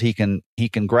controls. He can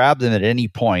grab them at any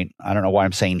point. I don't know why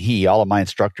I'm saying he. All of my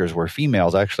instructors were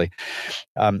females, actually.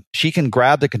 She can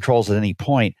grab the controls at any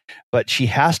point, but she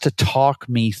has to talk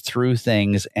me through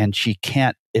things, and she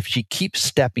can't. If she keeps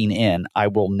stepping in, I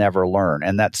will never learn.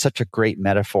 And that's such a great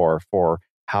metaphor for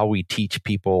how we teach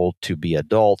people to be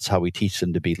adults, how we teach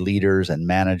them to be leaders and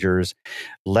managers,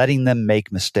 letting them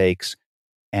make mistakes,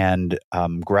 and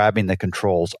grabbing the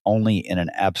controls only in an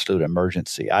absolute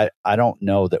emergency. I don't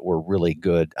know that we're really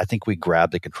good. I think we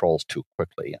grab the controls too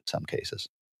quickly in some cases.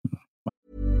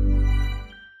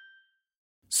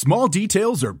 Small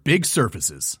details are big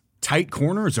surfaces. Tight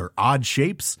corners are odd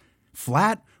shapes.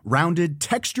 Flat, rounded,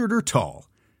 textured, or tall.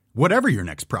 Whatever your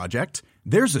next project,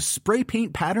 there's a spray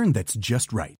paint pattern that's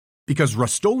just right. Because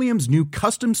Rust-Oleum's new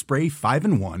Custom Spray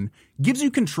 5-in-1 gives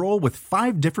you control with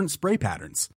 5 different spray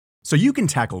patterns. So you can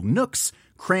tackle nooks,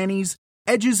 crannies,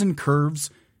 edges, and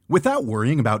curves without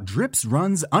worrying about drips,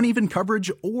 runs, uneven coverage,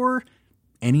 or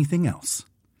anything else.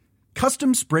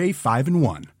 Custom Spray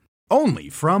 5-in-1. Only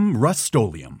from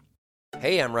Rust-Oleum.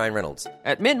 Hey, I'm Ryan Reynolds.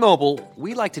 At Mint Mobile,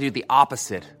 we like to do the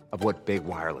opposite of what Big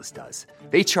Wireless does.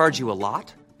 They charge you a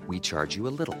lot, we charge you a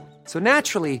little. So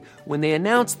naturally, when they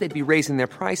announced they'd be raising their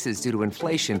prices due to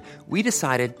inflation, we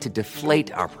decided to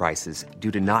deflate our prices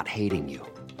due to not hating you.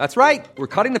 That's right. We're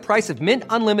cutting the price of Mint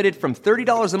Unlimited from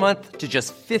 $30 a month to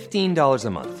just $15 a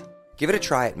month. Give it a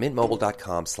try at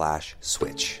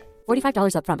mintmobile.com/switch.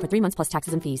 $45 up front for 3 months plus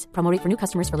taxes and fees. Promo rate for new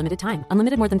customers for limited time.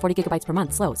 Unlimited more than 40 gigabytes per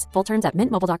month. Slows full terms at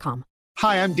mintmobile.com.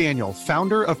 Hi, I'm Daniel,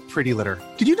 founder of Pretty Litter.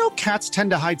 Did you know cats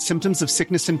tend to hide symptoms of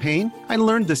sickness and pain? I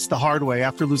learned this the hard way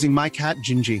after losing my cat,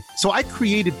 Gingy. So I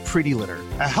created Pretty Litter,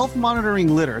 a health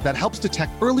monitoring litter that helps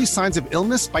detect early signs of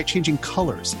illness by changing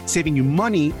colors, saving you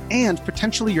money and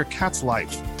potentially your cat's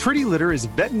life. Pretty Litter is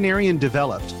veterinarian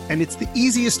developed, and it's the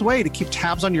easiest way to keep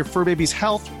tabs on your fur baby's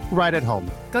health right at home.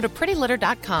 Go to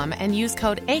prettylitter.com and use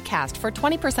code ACAST for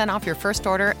 20% off your first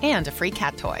order and a free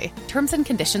cat toy. Terms and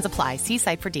conditions apply. See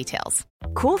site for details.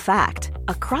 Cool fact,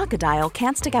 a crocodile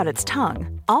can't stick out its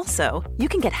tongue. Also, you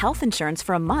can get health insurance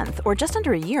for a month or just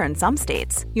under a year in some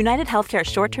states. United Healthcare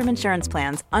short-term insurance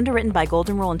plans, underwritten by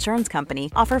Golden Rule Insurance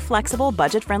Company, offer flexible,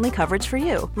 budget-friendly coverage for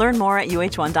you. Learn more at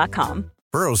uh1.com.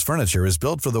 Burrow's furniture is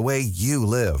built for the way you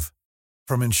live.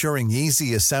 From ensuring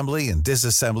easy assembly and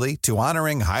disassembly to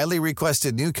honoring highly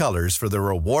requested new colors for their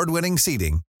award-winning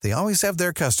seating, they always have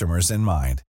their customers in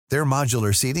mind. Their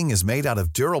modular seating is made out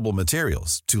of durable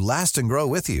materials to last and grow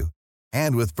with you.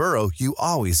 And with Burrow, you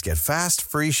always get fast,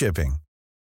 free shipping.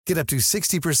 Get up to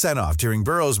 60% off during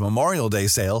Burrow's Memorial Day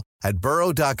sale at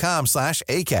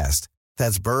burrow.com/ACAST.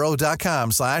 That's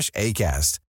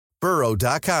burrow.com/ACAST.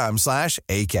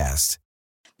 burrow.com/ACAST.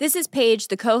 This is Paige,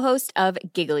 the co-host of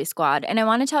Giggly Squad, and I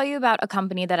want to tell you about a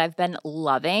company that I've been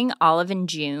loving, Olive &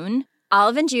 June.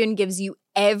 Olive & June gives you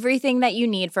everything that you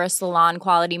need for a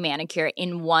salon-quality manicure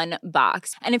in one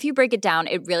box. And if you break it down,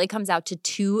 it really comes out to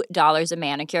 $2 a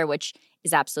manicure, which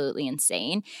is absolutely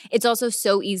insane. It's also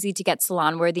so easy to get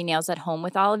salon-worthy nails at home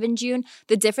with Olive & June.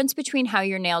 The difference between how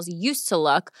your nails used to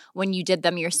look when you did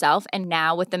them yourself and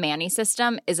now with the Mani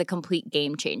system is a complete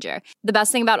game changer. The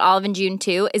best thing about Olive & June,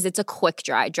 too, is it's a quick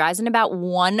dry. Dries in about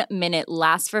 1 minute,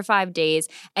 lasts for 5 days,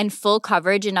 and full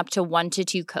coverage in up to 1 to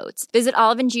 2 coats. Visit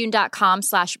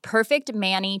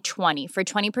oliveandjune.com/perfectmani20 for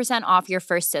 20% off your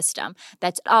first system.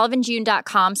 That's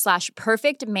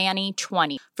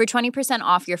oliveandjune.com/perfectmani20 for 20%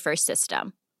 off your first system.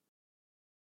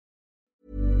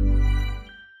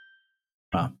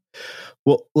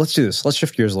 Well, let's do this. Let's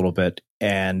shift gears a little bit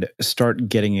and start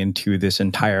getting into this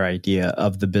entire idea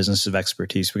of the business of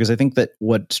expertise, because I think that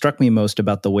what struck me most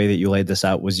about the way that you laid this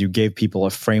out was you gave people a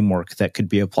framework that could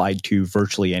be applied to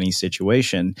virtually any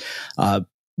situation.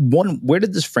 One, where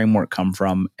did this framework come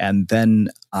from? And then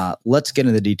let's get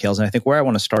into the details. And I think where I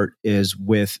want to start is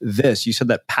with this. You said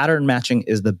that pattern matching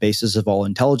is the basis of all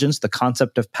intelligence. The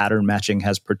concept of pattern matching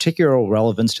has particular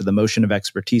relevance to the motion of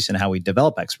expertise and how we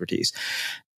develop expertise.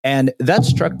 And that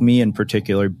struck me in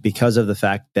particular because of the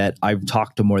fact that I've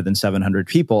talked to more than 700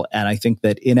 people. And I think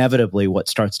that inevitably what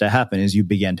starts to happen is you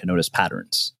begin to notice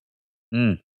patterns.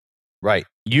 Right.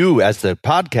 You, as the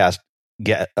podcast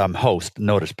host,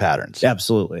 notice patterns.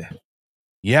 Absolutely.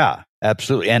 Yeah,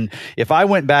 absolutely. And if I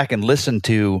went back and listened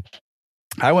to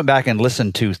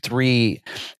 3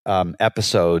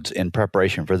 episodes in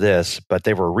preparation for this, but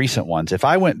they were recent ones. If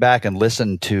I went back and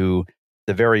listened to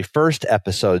the very first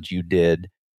episodes you did,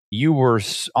 you were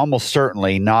almost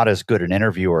certainly not as good an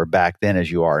interviewer back then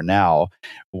as you are now.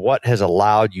 What has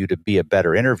allowed you to be a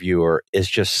better interviewer is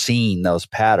just seeing those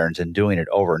patterns and doing it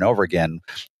over and over again.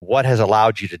 What has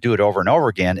allowed you to do it over and over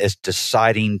again is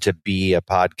deciding to be a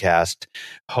podcast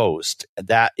host.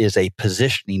 That is a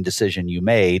positioning decision you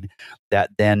made that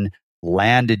then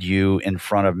landed you in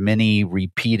front of many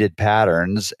repeated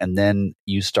patterns, and then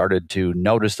you started to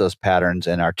notice those patterns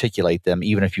and articulate them,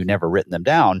 even if you've never written them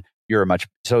down.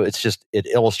 So it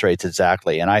illustrates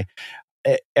exactly. And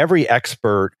every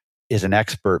expert is an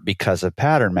expert because of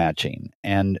pattern matching.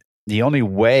 And the only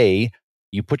way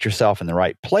you put yourself in the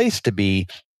right place to be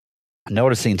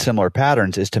noticing similar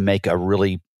patterns is to make a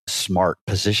really smart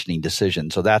positioning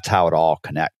decision. So that's how it all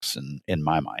connects in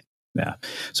my mind. Yeah.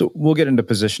 So we'll get into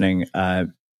positioning.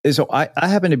 So I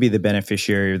happen to be the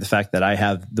beneficiary of the fact that I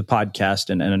have the podcast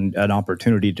and an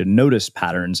opportunity to notice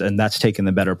patterns, and that's taken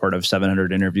the better part of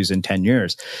 700 interviews in 10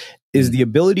 years. Is the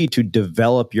ability to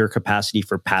develop your capacity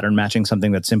for pattern matching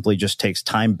something that simply just takes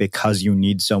time because you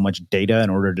need so much data in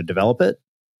order to develop it?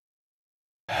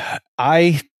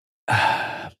 I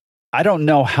don't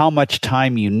know how much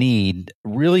time you need.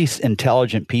 Really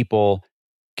intelligent people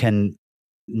can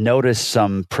notice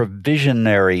some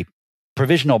provisional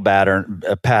pattern,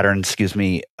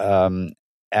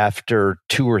 after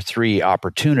 2 or 3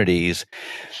 opportunities.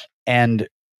 And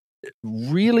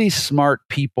really smart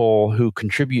people who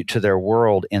contribute to their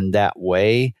world in that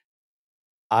way,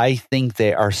 I think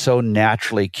they are so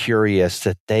naturally curious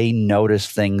that they notice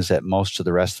things that most of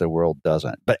the rest of the world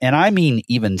doesn't. And I mean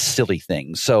even silly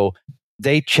things. So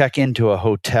they check into a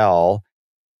hotel,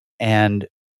 and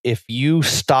if you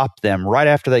stop them right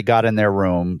after they got in their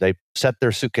room, they set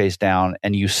their suitcase down,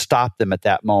 and you stop them at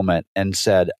that moment and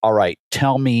said, all right,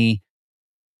 tell me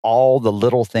all the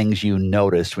little things you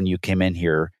noticed when you came in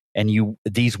here. And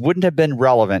these wouldn't have been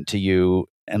relevant to you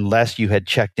unless you had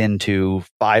checked into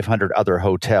 500 other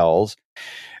hotels.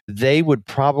 They would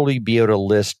probably be able to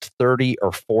list 30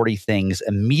 or 40 things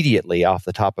immediately off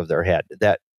the top of their head.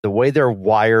 That the way they're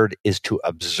wired is to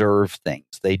observe things.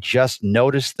 They just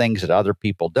notice things that other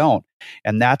people don't.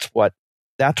 And that's what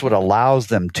allows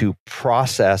them to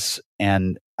process.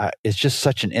 And it's just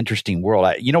such an interesting world.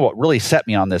 What really set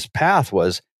me on this path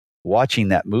was watching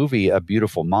that movie, A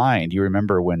Beautiful Mind. You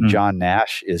remember when John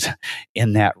Nash is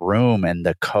in that room and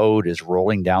the code is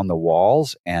rolling down the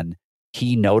walls, and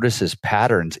he notices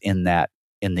patterns in the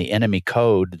enemy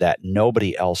code that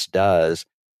nobody else does.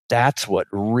 That's what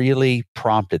really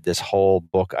prompted this whole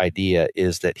book idea,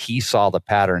 is that he saw the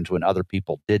patterns when other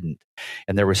people didn't.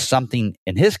 And there was something,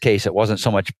 in his case, it wasn't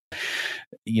so much,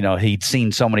 he'd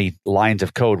seen so many lines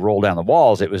of code roll down the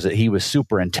walls. It was that he was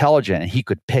super intelligent and he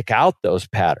could pick out those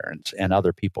patterns and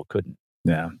other people couldn't.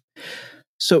 Yeah.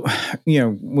 So, we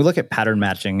look at pattern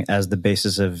matching as the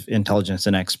basis of intelligence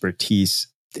and expertise.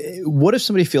 What if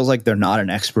somebody feels like they're not an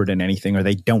expert in anything, or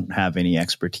they don't have any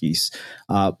expertise?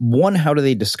 One, how do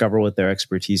they discover what their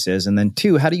expertise is? And then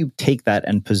 2, how do you take that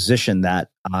and position that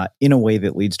in a way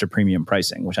that leads to premium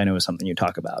pricing, which I know is something you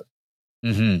talk about?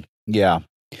 Mm-hmm. Yeah.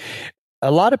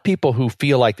 A lot of people who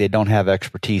feel like they don't have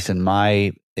expertise, in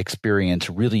my experience,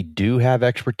 really do have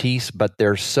expertise, but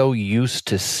they're so used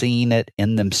to seeing it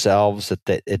in themselves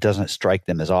that it doesn't strike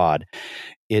them as odd.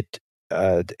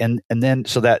 And then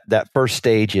that first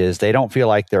stage is they don't feel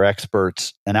like they're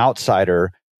experts. An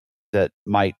outsider that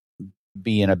might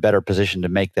be in a better position to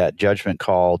make that judgment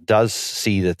call does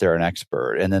see that they're an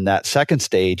expert. And then that second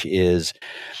stage is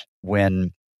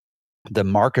when the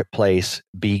marketplace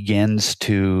begins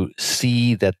to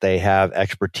see that they have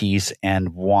expertise and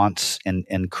wants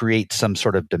and create some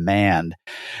sort of demand.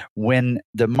 When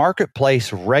the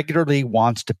marketplace regularly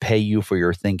wants to pay you for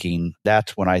your thinking,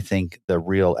 that's when I think the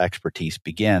real expertise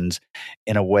begins,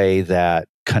 in a way that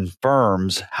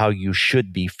confirms how you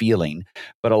should be feeling.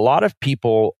 But a lot of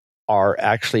people are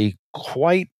actually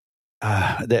quite,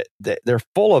 they're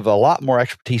full of a lot more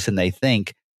expertise than they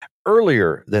think,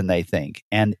 earlier than they think.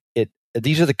 And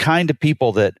these are the kind of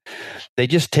people that they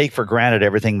just take for granted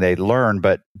everything they learn.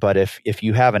 But if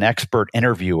you have an expert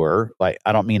interviewer, like,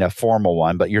 I don't mean a formal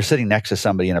one, but you're sitting next to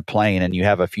somebody in a plane and you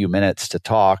have a few minutes to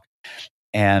talk,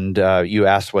 and you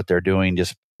ask what they're doing,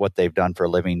 just what they've done for a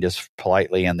living, just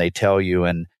politely, and they tell you,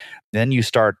 and then you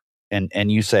start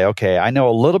and you say, okay, I know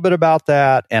a little bit about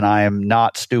that, and I am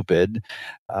not stupid.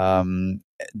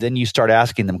 Then you start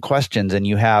asking them questions, and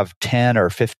you have 10 or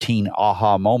 15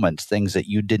 aha moments, things that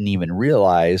you didn't even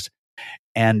realize.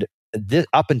 And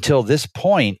up until this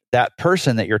point, that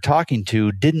person that you're talking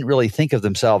to didn't really think of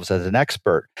themselves as an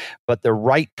expert, but the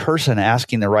right person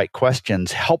asking the right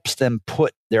questions helps them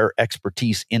put their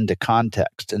expertise into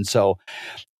context. And so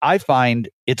I find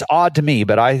it's odd to me,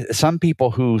 but some people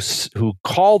who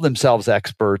call themselves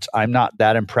experts, I'm not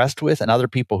that impressed with, and other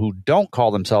people who don't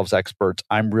call themselves experts,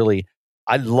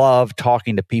 I love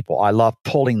talking to people. I love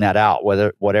pulling that out,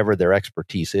 whatever their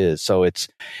expertise is. So it's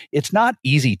not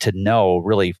easy to know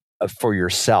really for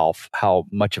yourself how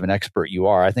much of an expert you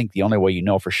are. I think the only way you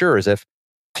know for sure is if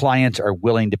clients are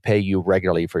willing to pay you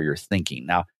regularly for your thinking.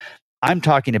 Now, I'm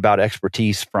talking about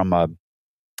expertise from a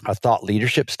thought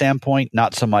leadership standpoint,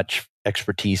 not so much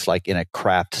expertise like in a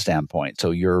craft standpoint.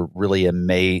 So you're really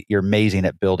you're amazing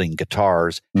at building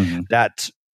guitars. Mm-hmm.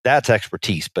 That's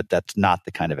expertise, but that's not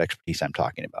the kind of expertise I'm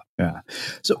talking about. Yeah.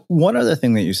 So one other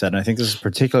thing that you said, and I think this is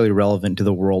particularly relevant to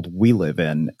the world we live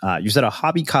in, you said a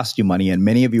hobby costs you money, and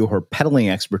many of you who are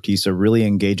peddling expertise are really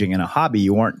engaging in a hobby.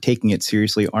 You aren't taking it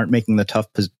seriously, aren't making the tough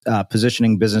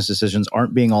positioning business decisions,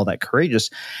 aren't being all that courageous,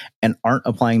 and aren't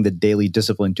applying the daily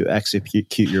discipline to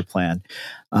execute your plan.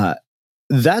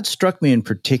 That struck me in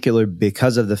particular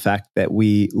because of the fact that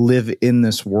we live in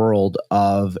this world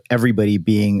of everybody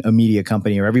being a media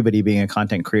company or everybody being a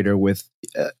content creator with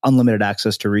unlimited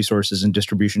access to resources and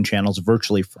distribution channels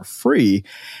virtually for free.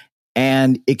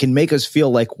 And it can make us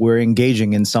feel like we're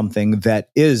engaging in something that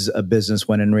is a business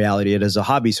when in reality it is a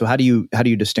hobby. So how do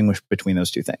you distinguish between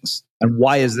those two things? And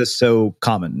why is this so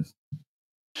common?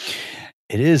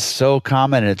 It is so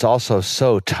common, and it's also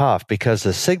so tough because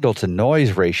the signal to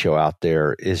noise ratio out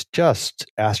there is just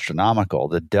astronomical.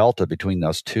 The delta between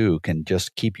those two can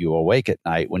just keep you awake at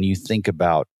night when you think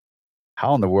about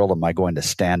how in the world am I going to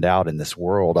stand out in this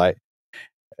world?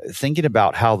 Thinking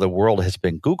about how the world has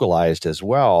been Googleized as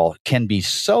well can be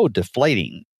so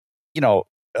deflating.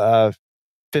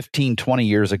 15, 20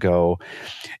 years ago,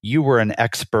 you were an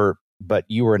expert, but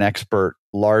you were an expert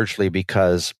largely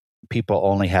because people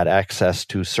only had access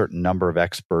to a certain number of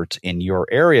experts in your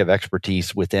area of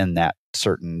expertise within that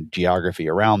certain geography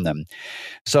around them.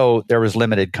 So there was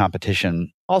limited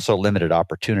competition, also limited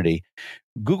opportunity.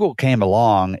 Google came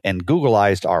along and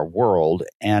Googleized our world.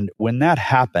 And when that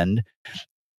happened,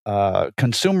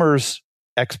 consumers'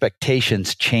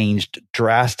 expectations changed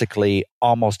drastically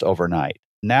almost overnight.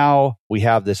 Now we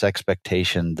have this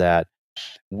expectation that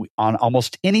on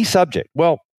almost any subject,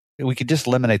 well, we could just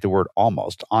eliminate the word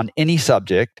almost, on any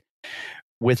subject,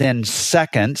 within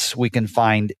seconds, we can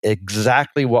find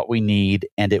exactly what we need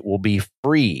and it will be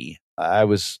free. I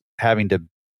was having to,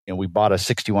 we bought a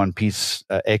 61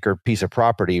 acre piece of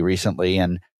property recently,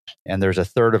 and there's a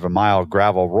third of a mile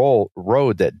gravel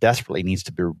road that desperately needs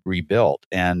to be rebuilt.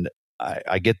 And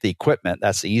I get the equipment.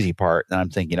 That's the easy part. And I'm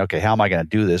thinking, okay, how am I going to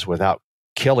do this without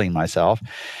killing myself?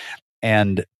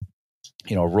 And,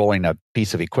 rolling a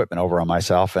piece of equipment over on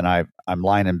myself. And I'm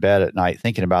lying in bed at night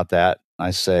thinking about that.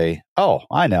 I say, oh,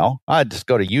 I know. I just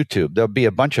go to YouTube. There'll be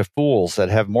a bunch of fools that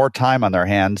have more time on their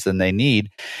hands than they need.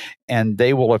 And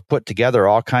they will have put together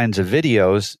all kinds of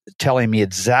videos telling me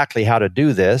exactly how to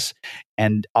do this.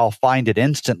 And I'll find it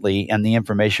instantly and the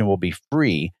information will be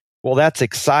free. Well, that's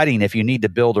exciting if you need to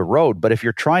build a road. But if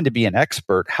you're trying to be an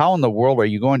expert, how in the world are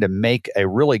you going to make a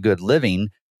really good living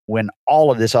when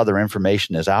all of this other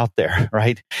information is out there,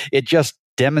 right? It just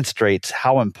demonstrates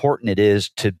how important it is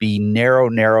to be narrow,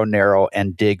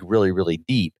 and dig really, really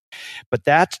deep. But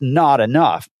that's not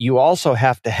enough. You also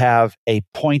have to have a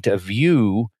point of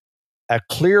view, a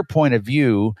clear point of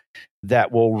view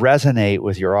that will resonate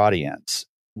with your audience,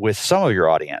 with some of your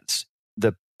audience.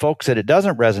 The folks that it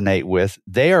doesn't resonate with,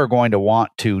 they are going to want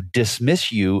to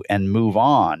dismiss you and move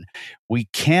on. We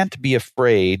can't be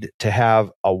afraid to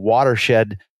have a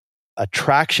watershed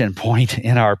attraction point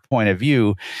in our point of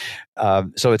view.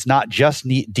 So it's not just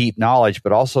deep knowledge,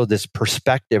 but also this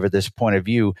perspective or this point of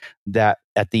view that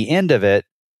at the end of it,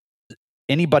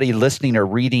 anybody listening or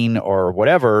reading or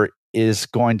whatever is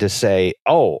going to say,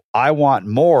 oh, I want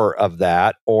more of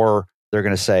that, or they're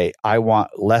going to say, I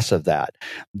want less of that.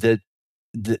 The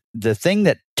thing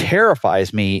that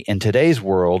terrifies me in today's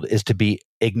world is to be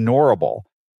ignorable,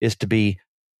 is to be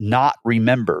not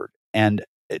remembered. And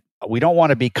we don't want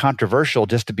to be controversial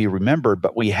just to be remembered,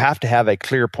 but we have to have a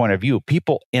clear point of view.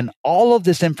 People, in all of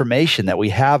this information that we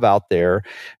have out there,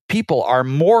 people are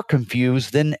more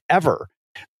confused than ever.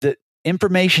 The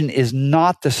information is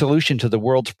not the solution to the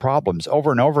world's problems.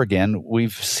 Over and over again,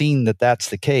 we've seen that that's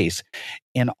the case.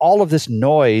 In all of this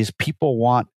noise, people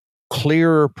want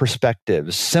clearer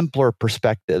perspectives, simpler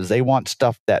perspectives. They want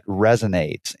stuff that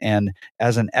resonates. And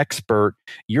as an expert,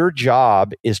 your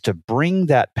job is to bring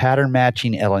that pattern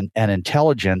matching and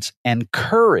intelligence and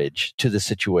courage to the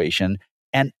situation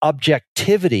and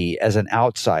objectivity as an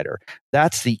outsider.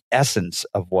 That's the essence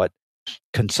of what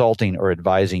consulting or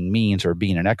advising means, or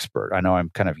being an expert. I know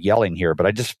I'm kind of yelling here, but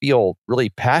I just feel really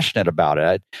passionate about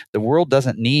it. The world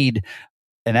doesn't need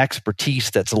an expertise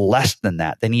that's less than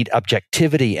that. They need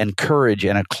objectivity and courage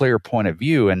and a clear point of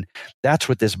view. And that's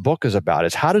what this book is about,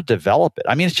 is how to develop it.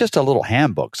 I mean, it's just a little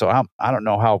handbook. So I don't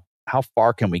know how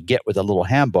far can we get with a little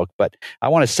handbook, but I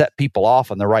want to set people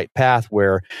off on the right path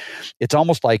where it's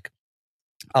almost like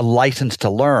a license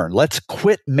to learn. Let's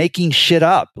quit making shit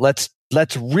up. Let's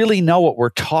really know what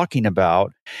we're talking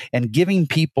about and giving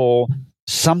people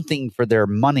something for their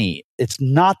money. It's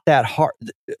not that hard.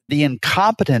 The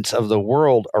incompetence of the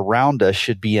world around us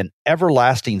should be an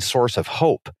everlasting source of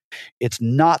hope. It's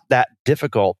not that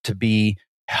difficult to be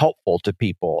helpful to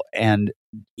people. And,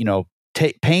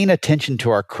 paying attention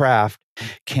to our craft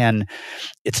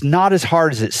it's not as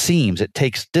hard as it seems. It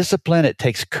takes discipline, it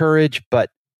takes courage, but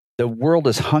the world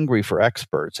is hungry for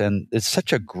experts. And it's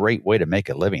such a great way to make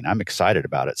a living. I'm excited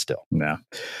about it still. Yeah.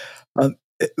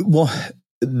 Well,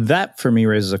 that for me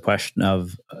raises a question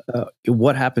of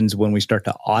what happens when we start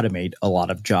to automate a lot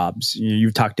of jobs.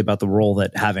 You've talked about the role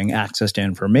that having access to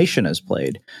information has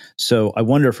played. So I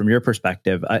wonder from your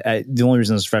perspective, the only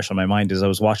reason it's fresh on my mind is I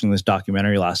was watching this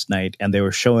documentary last night and they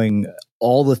were showing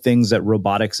all the things that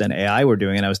robotics and AI were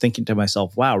doing. And I was thinking to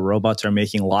myself, wow, robots are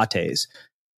making lattes.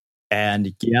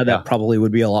 And that probably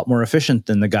would be a lot more efficient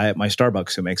than the guy at my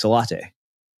Starbucks who makes a latte.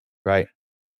 Right.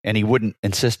 And he wouldn't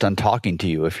insist on talking to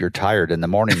you if you're tired in the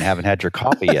morning and haven't had your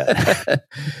coffee yet.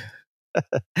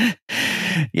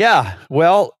 Yeah.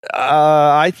 Well,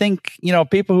 I think,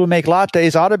 people who make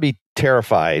lattes ought to be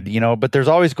terrified, but there's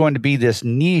always going to be this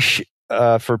niche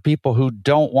for people who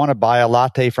don't want to buy a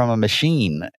latte from a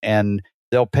machine, and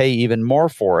they'll pay even more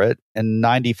for it. And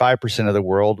 95% of the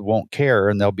world won't care,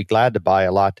 and they'll be glad to buy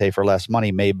a latte for less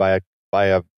money made by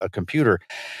a computer.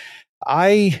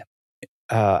 I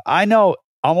know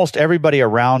almost everybody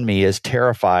around me is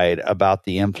terrified about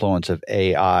the influence of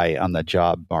AI on the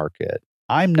job market.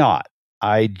 I'm not.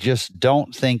 I just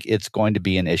don't think it's going to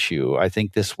be an issue. I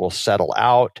think this will settle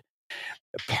out,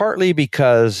 partly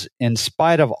because in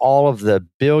spite of all of the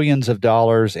billions of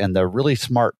dollars and the really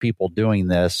smart people doing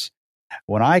this,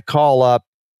 when I call up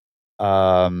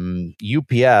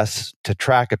UPS to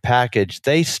track a package,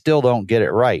 they still don't get it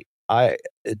right.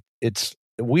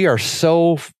 We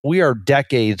are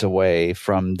decades away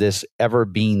from this ever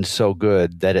being so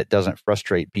good that it doesn't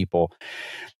frustrate people.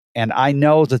 And I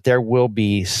know that there will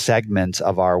be segments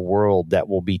of our world that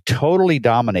will be totally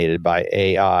dominated by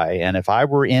AI. And if I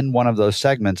were in one of those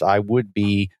segments, I would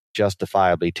be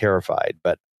justifiably terrified.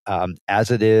 But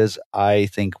as it is, I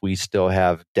think we still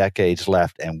have decades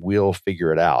left and we'll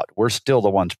figure it out. We're still the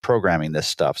ones programming this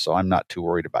stuff, so I'm not too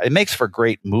worried about it. It makes for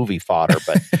great movie fodder,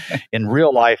 but in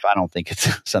real life, I don't think it's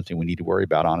something we need to worry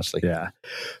about, honestly. Yeah.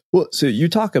 Well, so you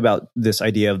talk about this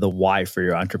idea of the why for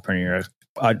your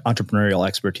entrepreneurial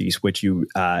expertise, which you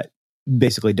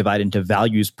basically divide into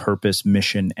values, purpose,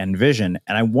 mission, and vision.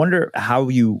 And I wonder how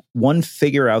you,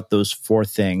 figure out those four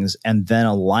things and then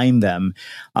align them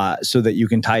so that you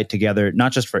can tie it together,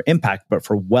 not just for impact, but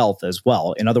for wealth as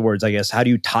well. In other words, I guess, how do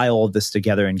you tie all of this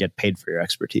together and get paid for your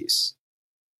expertise?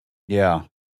 Yeah,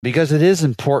 because it is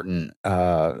important.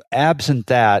 Absent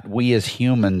that, we as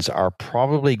humans are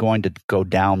probably going to go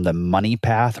down the money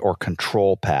path or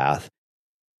control path,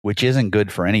 which isn't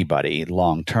good for anybody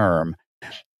long term.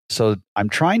 So I'm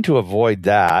trying to avoid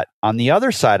that. On the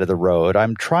other side of the road,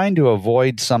 I'm trying to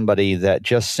avoid somebody that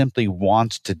just simply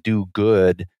wants to do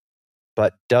good,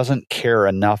 but doesn't care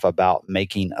enough about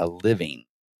making a living.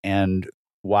 And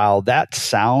while that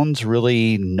sounds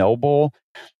really noble,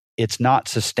 it's not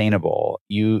sustainable.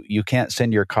 You can't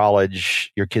send your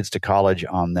kids to college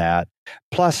on that.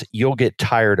 Plus, you'll get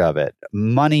tired of it.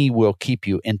 Money will keep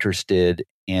you interested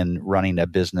in running a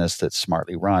business that's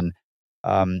smartly run.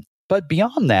 But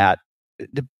beyond that,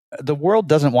 the world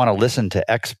doesn't want to listen to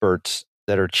experts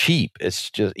that are cheap. It's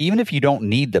just, even if you don't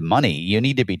need the money, you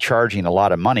need to be charging a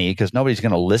lot of money because nobody's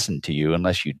going to listen to you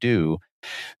unless you do.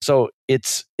 So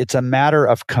it's a matter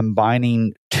of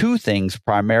combining two things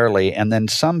primarily, and then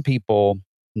some people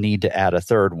need to add a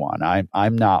third one.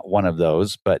 I'm not one of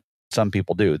those, but some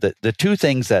people do. The two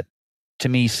things that to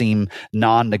me seem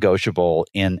non-negotiable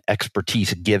in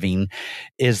expertise giving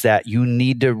is that you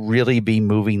need to really be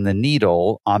moving the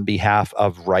needle on behalf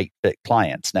of right fit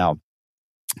clients. Now,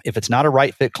 if it's not a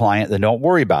right fit client, then don't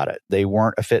worry about it. They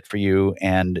weren't a fit for you.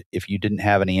 And if you didn't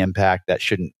have any impact, that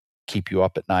shouldn't keep you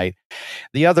up at night.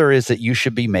 The other is that you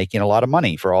should be making a lot of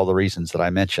money for all the reasons that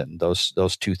I mentioned,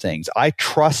 those two things. I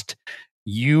trust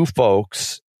you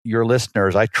folks, your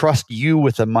listeners, I trust you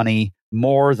with the money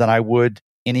more than I would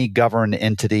any governed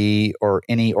entity or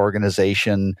any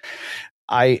organization.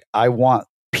 I want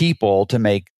people to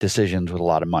make decisions with a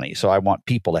lot of money. So I want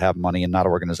people to have money and not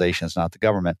organizations, not the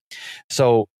government.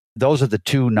 So those are the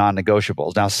two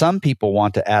non-negotiables. Now, some people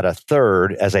want to add a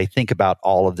third as I think about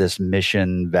all of this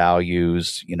mission,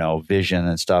 values, vision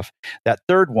and stuff. That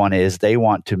third one is they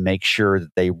want to make sure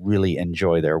that they really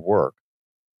enjoy their work.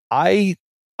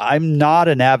 I'm not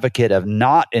an advocate of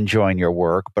not enjoying your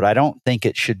work, but I don't think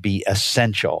it should be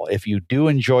essential. If you do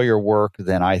enjoy your work,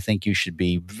 then I think you should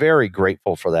be very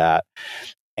grateful for that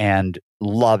and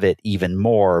love it even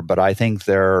more. But I think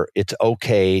it's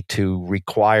okay to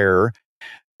require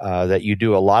that you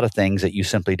do a lot of things that you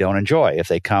simply don't enjoy. If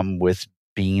they come with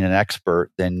being an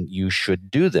expert, then you should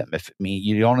do them. If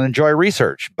you don't enjoy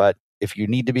research, but if you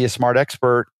need to be a smart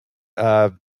expert,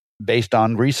 based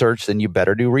on research, then you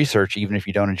better do research, even if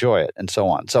you don't enjoy it, and so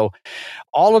on. So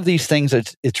all of these things,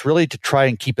 it's really to try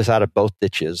and keep us out of both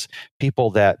ditches. People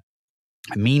that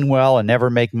mean well and never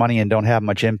make money and don't have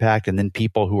much impact, and then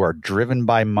people who are driven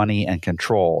by money and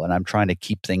control. And I'm trying to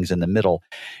keep things in the middle.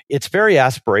 It's very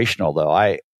aspirational, though.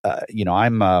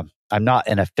 I'm not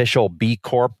an official B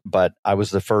Corp, but I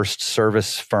was the first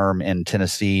service firm in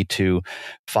Tennessee to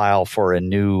file for a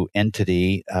new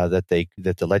entity that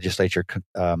the legislature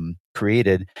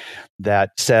created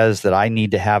that says that I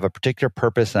need to have a particular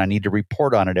purpose and I need to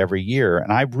report on it every year.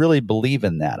 And I really believe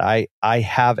in that. I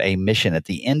have a mission at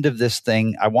the end of this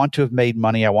thing. I want to have made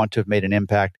money. I want to have made an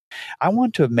impact. I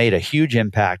want to have made a huge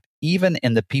impact, even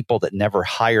in the people that never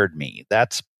hired me.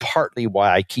 That's partly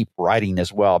why I keep writing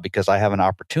as well, because I have an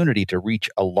opportunity to reach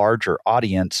a larger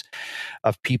audience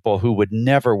of people who would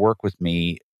never work with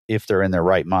me if they're in their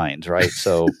right minds, right?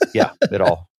 So yeah,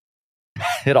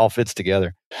 it all fits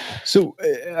together. So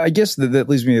I guess that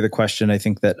leads me to the question I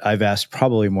think that I've asked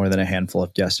probably more than a handful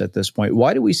of guests at this point.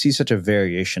 Why do we see such a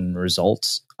variation in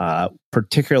results,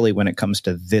 particularly when it comes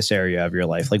to this area of your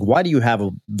life? Like, why do you have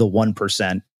the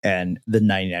 1% and the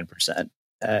 99%?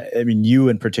 I mean, you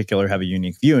in particular have a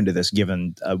unique view into this,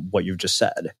 given what you've just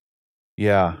said.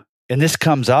 Yeah. And this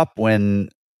comes up when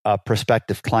a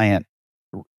prospective client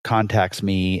contacts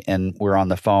me and we're on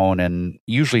the phone, and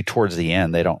usually towards the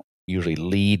end, they don't usually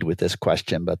lead with this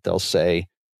question, but they'll say,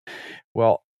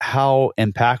 well, how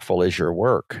impactful is your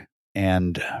work?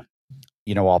 And,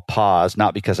 I'll pause,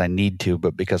 not because I need to,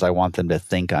 but because I want them to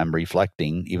think I'm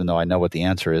reflecting, even though I know what the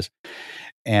answer is.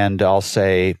 And I'll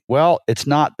say, well, it's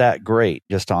not that great,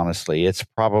 just honestly. It's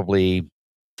probably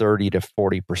 30 to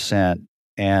 40%.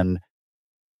 And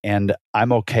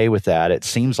I'm okay with that. It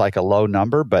seems like a low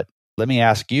number, but let me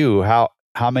ask you, how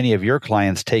many of your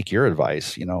clients take your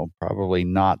advice? Probably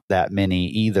not that many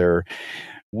either.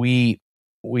 We're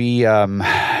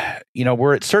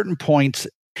at certain points.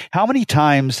 How many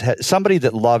times somebody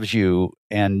that loves you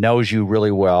and knows you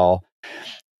really well,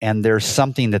 and there's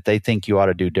something that they think you ought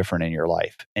to do different in your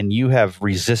life, and you have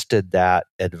resisted that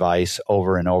advice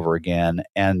over and over again,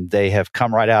 and they have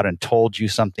come right out and told you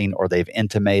something, or they've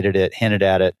intimated it, hinted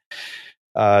at it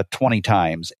 20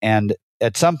 times. And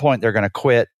at some point they're going to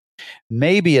quit.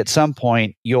 Maybe at some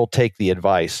point you'll take the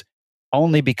advice,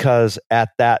 only because at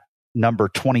that number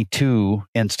 22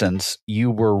 instance,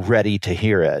 you were ready to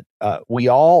hear it. We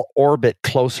all orbit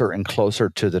closer and closer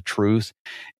to the truth,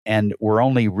 and we're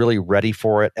only really ready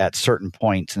for it at certain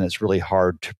points, and it's really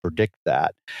hard to predict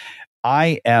that.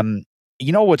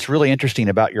 What's really interesting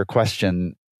about your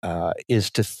question is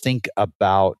to think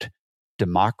about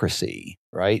democracy,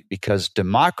 right? Because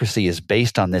democracy is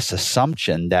based on this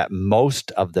assumption that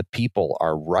most of the people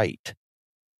are right.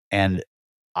 And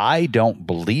I don't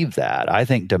believe that. I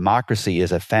think democracy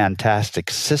is a fantastic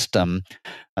system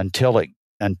until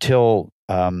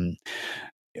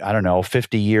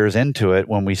 50 years into it,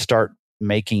 when we start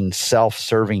making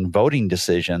self-serving voting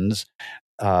decisions,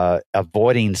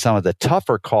 avoiding some of the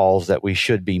tougher calls that we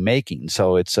should be making.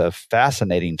 So it's a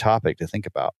fascinating topic to think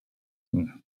about.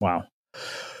 Wow.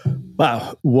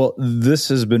 Well, this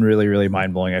has been really, really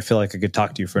mind-blowing. I feel like I could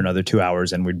talk to you for another 2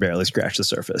 hours and we'd barely scratch the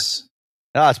surface.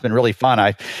 No, it's been really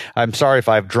fun. I'm sorry if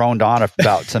I've droned on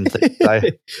about some things.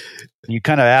 You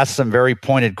kind of asked some very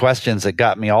pointed questions that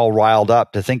got me all riled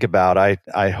up to think about.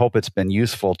 I hope it's been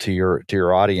useful to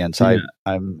your audience. Yeah.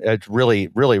 I really,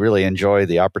 really, really enjoy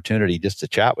the opportunity just to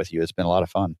chat with you. It's been a lot of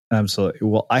fun. Absolutely.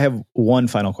 Well, I have one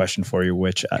final question for you,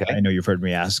 which I know you've heard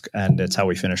me ask, and it's how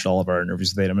we finish all of our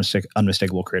interviews with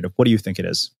Unmistakable Creative. What do you think it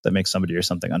is that makes somebody or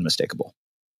something unmistakable?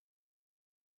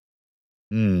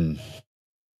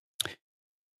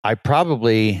 I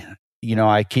probably,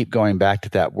 I keep going back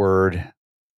to that word,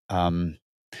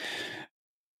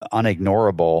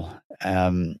 unignorable.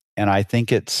 And I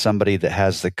think it's somebody that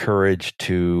has the courage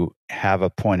to have a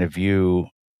point of view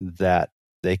that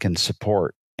they can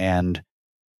support. And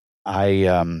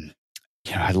I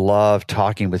love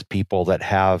talking with people that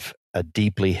have a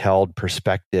deeply held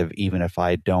perspective, even if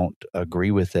I don't agree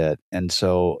with it. And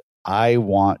so I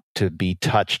want to be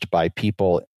touched by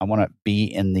people. I want to be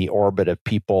in the orbit of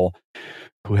people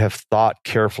who have thought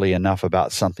carefully enough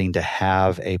about something to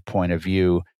have a point of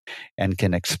view and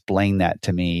can explain that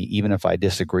to me, even if I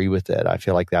disagree with it. I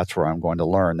feel like that's where I'm going to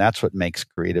learn. That's what makes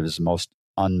creatives most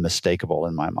unmistakable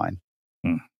in my mind.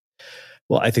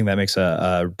 Well, I think that makes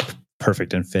a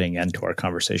perfect and fitting end to our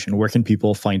conversation. Where can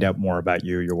people find out more about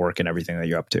you, your work, and everything that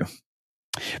you're up to?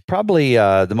 Probably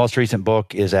the most recent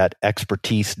book is at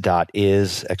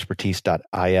expertise.is,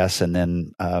 expertise.is, and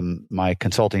then my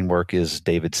consulting work is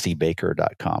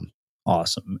davidcbaker.com.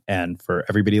 Awesome. And for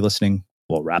everybody listening,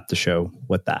 we'll wrap the show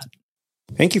with that.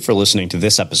 Thank you for listening to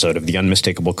this episode of the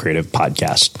Unmistakable Creative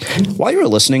Podcast. While you were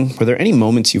listening, were there any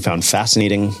moments you found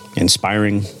fascinating,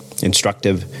 inspiring,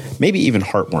 instructive, maybe even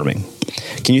heartwarming.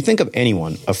 Can you think of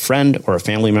anyone, a friend or a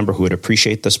family member who would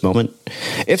appreciate this moment?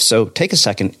 If so, take a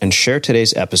second and share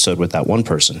today's episode with that one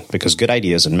person, because good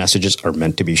ideas and messages are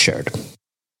meant to be shared.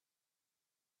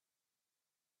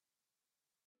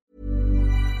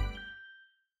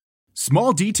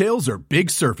 Small details are big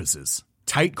surfaces.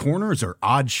 Tight corners are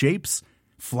odd shapes.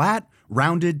 Flat,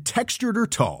 rounded, textured, or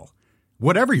tall.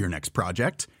 Whatever your next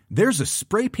project, there's a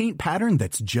spray paint pattern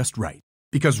that's just right.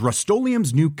 Because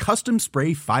Rust-Oleum's new Custom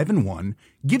Spray 5-in-1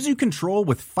 gives you control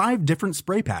with 5 different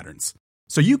spray patterns.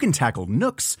 So you can tackle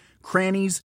nooks,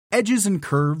 crannies, edges, and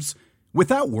curves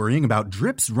without worrying about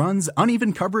drips, runs,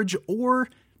 uneven coverage, or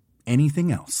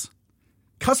anything else.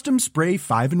 Custom Spray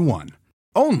 5-in-1.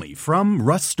 Only from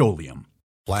Rust-Oleum.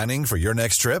 Planning for your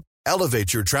next trip?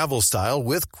 Elevate your travel style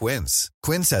with Quince.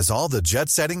 Quince has all the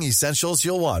jet-setting essentials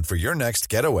you'll want for your next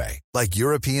getaway, like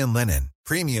European linen,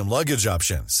 premium luggage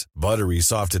options, buttery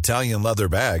soft Italian leather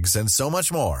bags, and so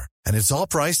much more. And it's all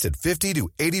priced at 50 to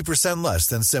 80% less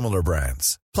than similar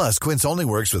brands. Plus, Quince only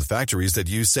works with factories that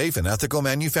use safe and ethical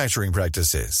manufacturing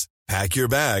practices. Pack your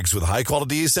bags with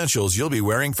high-quality essentials you'll be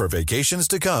wearing for vacations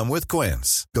to come with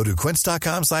Quince. Go to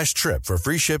quince.com/trip for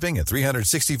free shipping and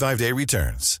 365-day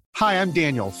returns. Hi, I'm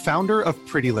Daniel, founder of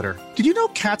Pretty Litter. Did you know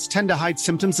cats tend to hide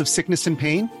symptoms of sickness and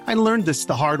pain? I learned this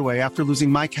the hard way after losing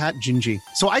my cat, Gingy.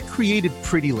 So I created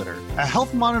Pretty Litter, a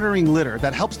health monitoring litter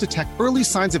that helps detect early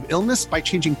signs of illness by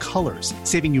changing colors,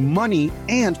 saving you money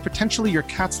and potentially your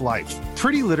cat's life.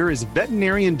 Pretty Litter is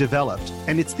veterinarian developed,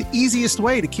 and it's the easiest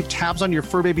way to keep tabs on your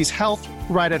fur baby's health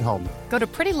right at home. Go to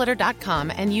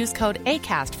prettylitter.com and use code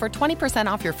ACAST for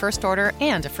 20% off your first order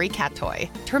and a free cat toy.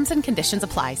 Terms and conditions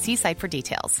apply. See site for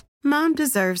details. Mom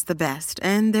deserves the best,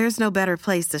 and there's no better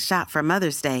place to shop for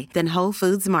Mother's Day than Whole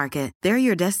Foods Market. They're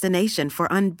your destination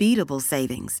for unbeatable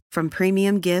savings, from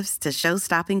premium gifts to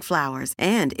show-stopping flowers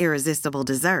and irresistible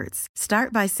desserts.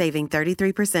 Start by saving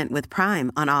 33% with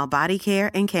Prime on all body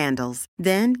care and candles.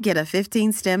 Then get a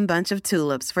 15-stem bunch of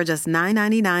tulips for just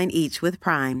 $9.99 each with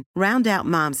Prime. Round out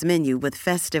Mom's menu with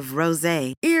festive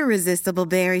rosé, irresistible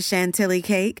berry chantilly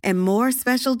cake, and more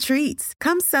special treats.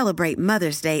 Come celebrate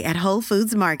Mother's Day at Whole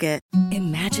Foods Market.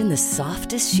 Imagine the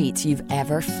softest sheets you've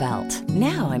ever felt.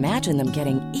 Now imagine them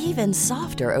getting even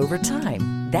softer over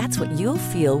time. That's what you'll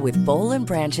feel with Boll &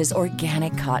 Branch's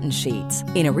organic cotton sheets.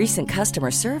 In a recent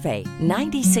customer survey,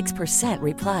 96%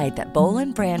 replied that Boll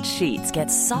 & Branch sheets get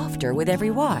softer with every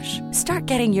wash. Start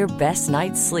getting your best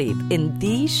night's sleep in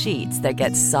these sheets that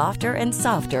get softer and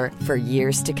softer for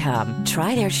years to come.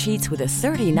 Try their sheets with a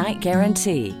 30-night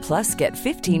guarantee. Plus, get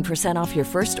 15% off your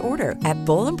first order at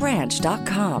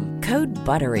bollandbranch.com. Code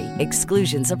BUTTERY.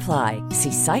 Exclusions apply.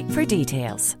 See site for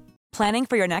details. Planning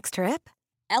for your next trip?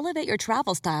 Elevate your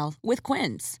travel style with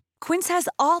Quince. Quince has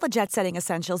all the jet-setting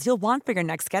essentials you'll want for your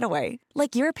next getaway,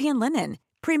 like European linen,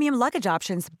 premium luggage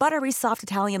options, buttery soft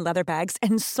Italian leather bags,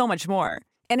 and so much more.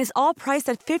 And is all priced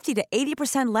at 50 to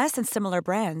 80% less than similar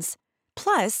brands.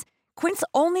 Plus, Quince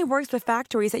only works with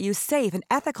factories that use safe and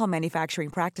ethical manufacturing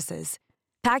practices.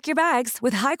 Pack your bags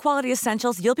with high-quality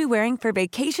essentials you'll be wearing for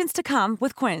vacations to come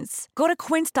with Quince. Go to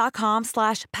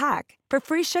quince.com/pack for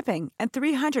free shipping and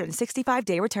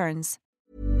 365-day returns.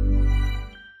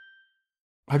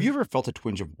 Have you ever felt a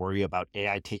twinge of worry about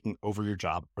AI taking over your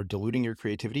job or diluting your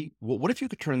creativity? Well, what if you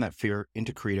could turn that fear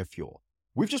into creative fuel?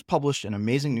 We've just published an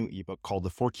amazing new ebook called The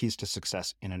 4 Keys to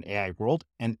Success in an AI World,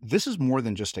 and this is more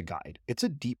than just a guide. It's a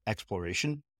deep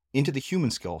exploration into the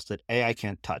human skills that AI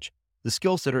can't touch. The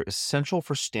skills that are essential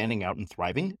for standing out and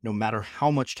thriving, no matter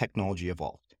how much technology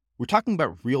evolved. We're talking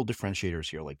about real differentiators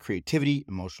here, like creativity,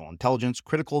 emotional intelligence,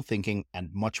 critical thinking,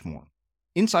 and much more.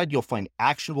 Inside, you'll find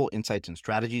actionable insights and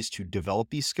strategies to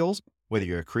develop these skills, whether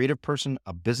you're a creative person,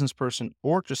 a business person,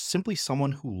 or just simply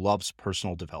someone who loves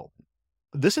personal development.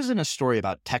 This isn't a story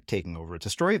about tech taking over. It's a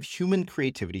story of human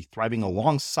creativity thriving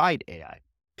alongside AI.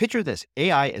 Picture this,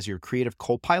 AI as your creative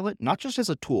co-pilot, not just as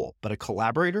a tool, but a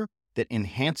collaborator that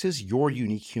enhances your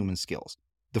unique human skills.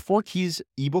 The 4 Keys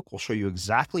ebook will show you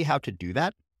exactly how to do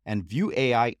that and view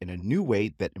AI in a new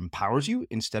way that empowers you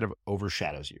instead of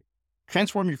overshadows you.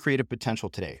 Transform your creative potential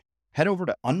today. Head over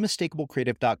to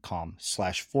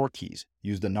unmistakablecreative.com/4keys.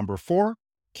 Use the number 4,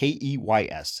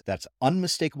 KEYS. That's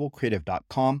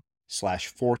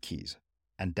unmistakablecreative.com/4keys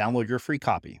and download your free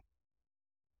copy.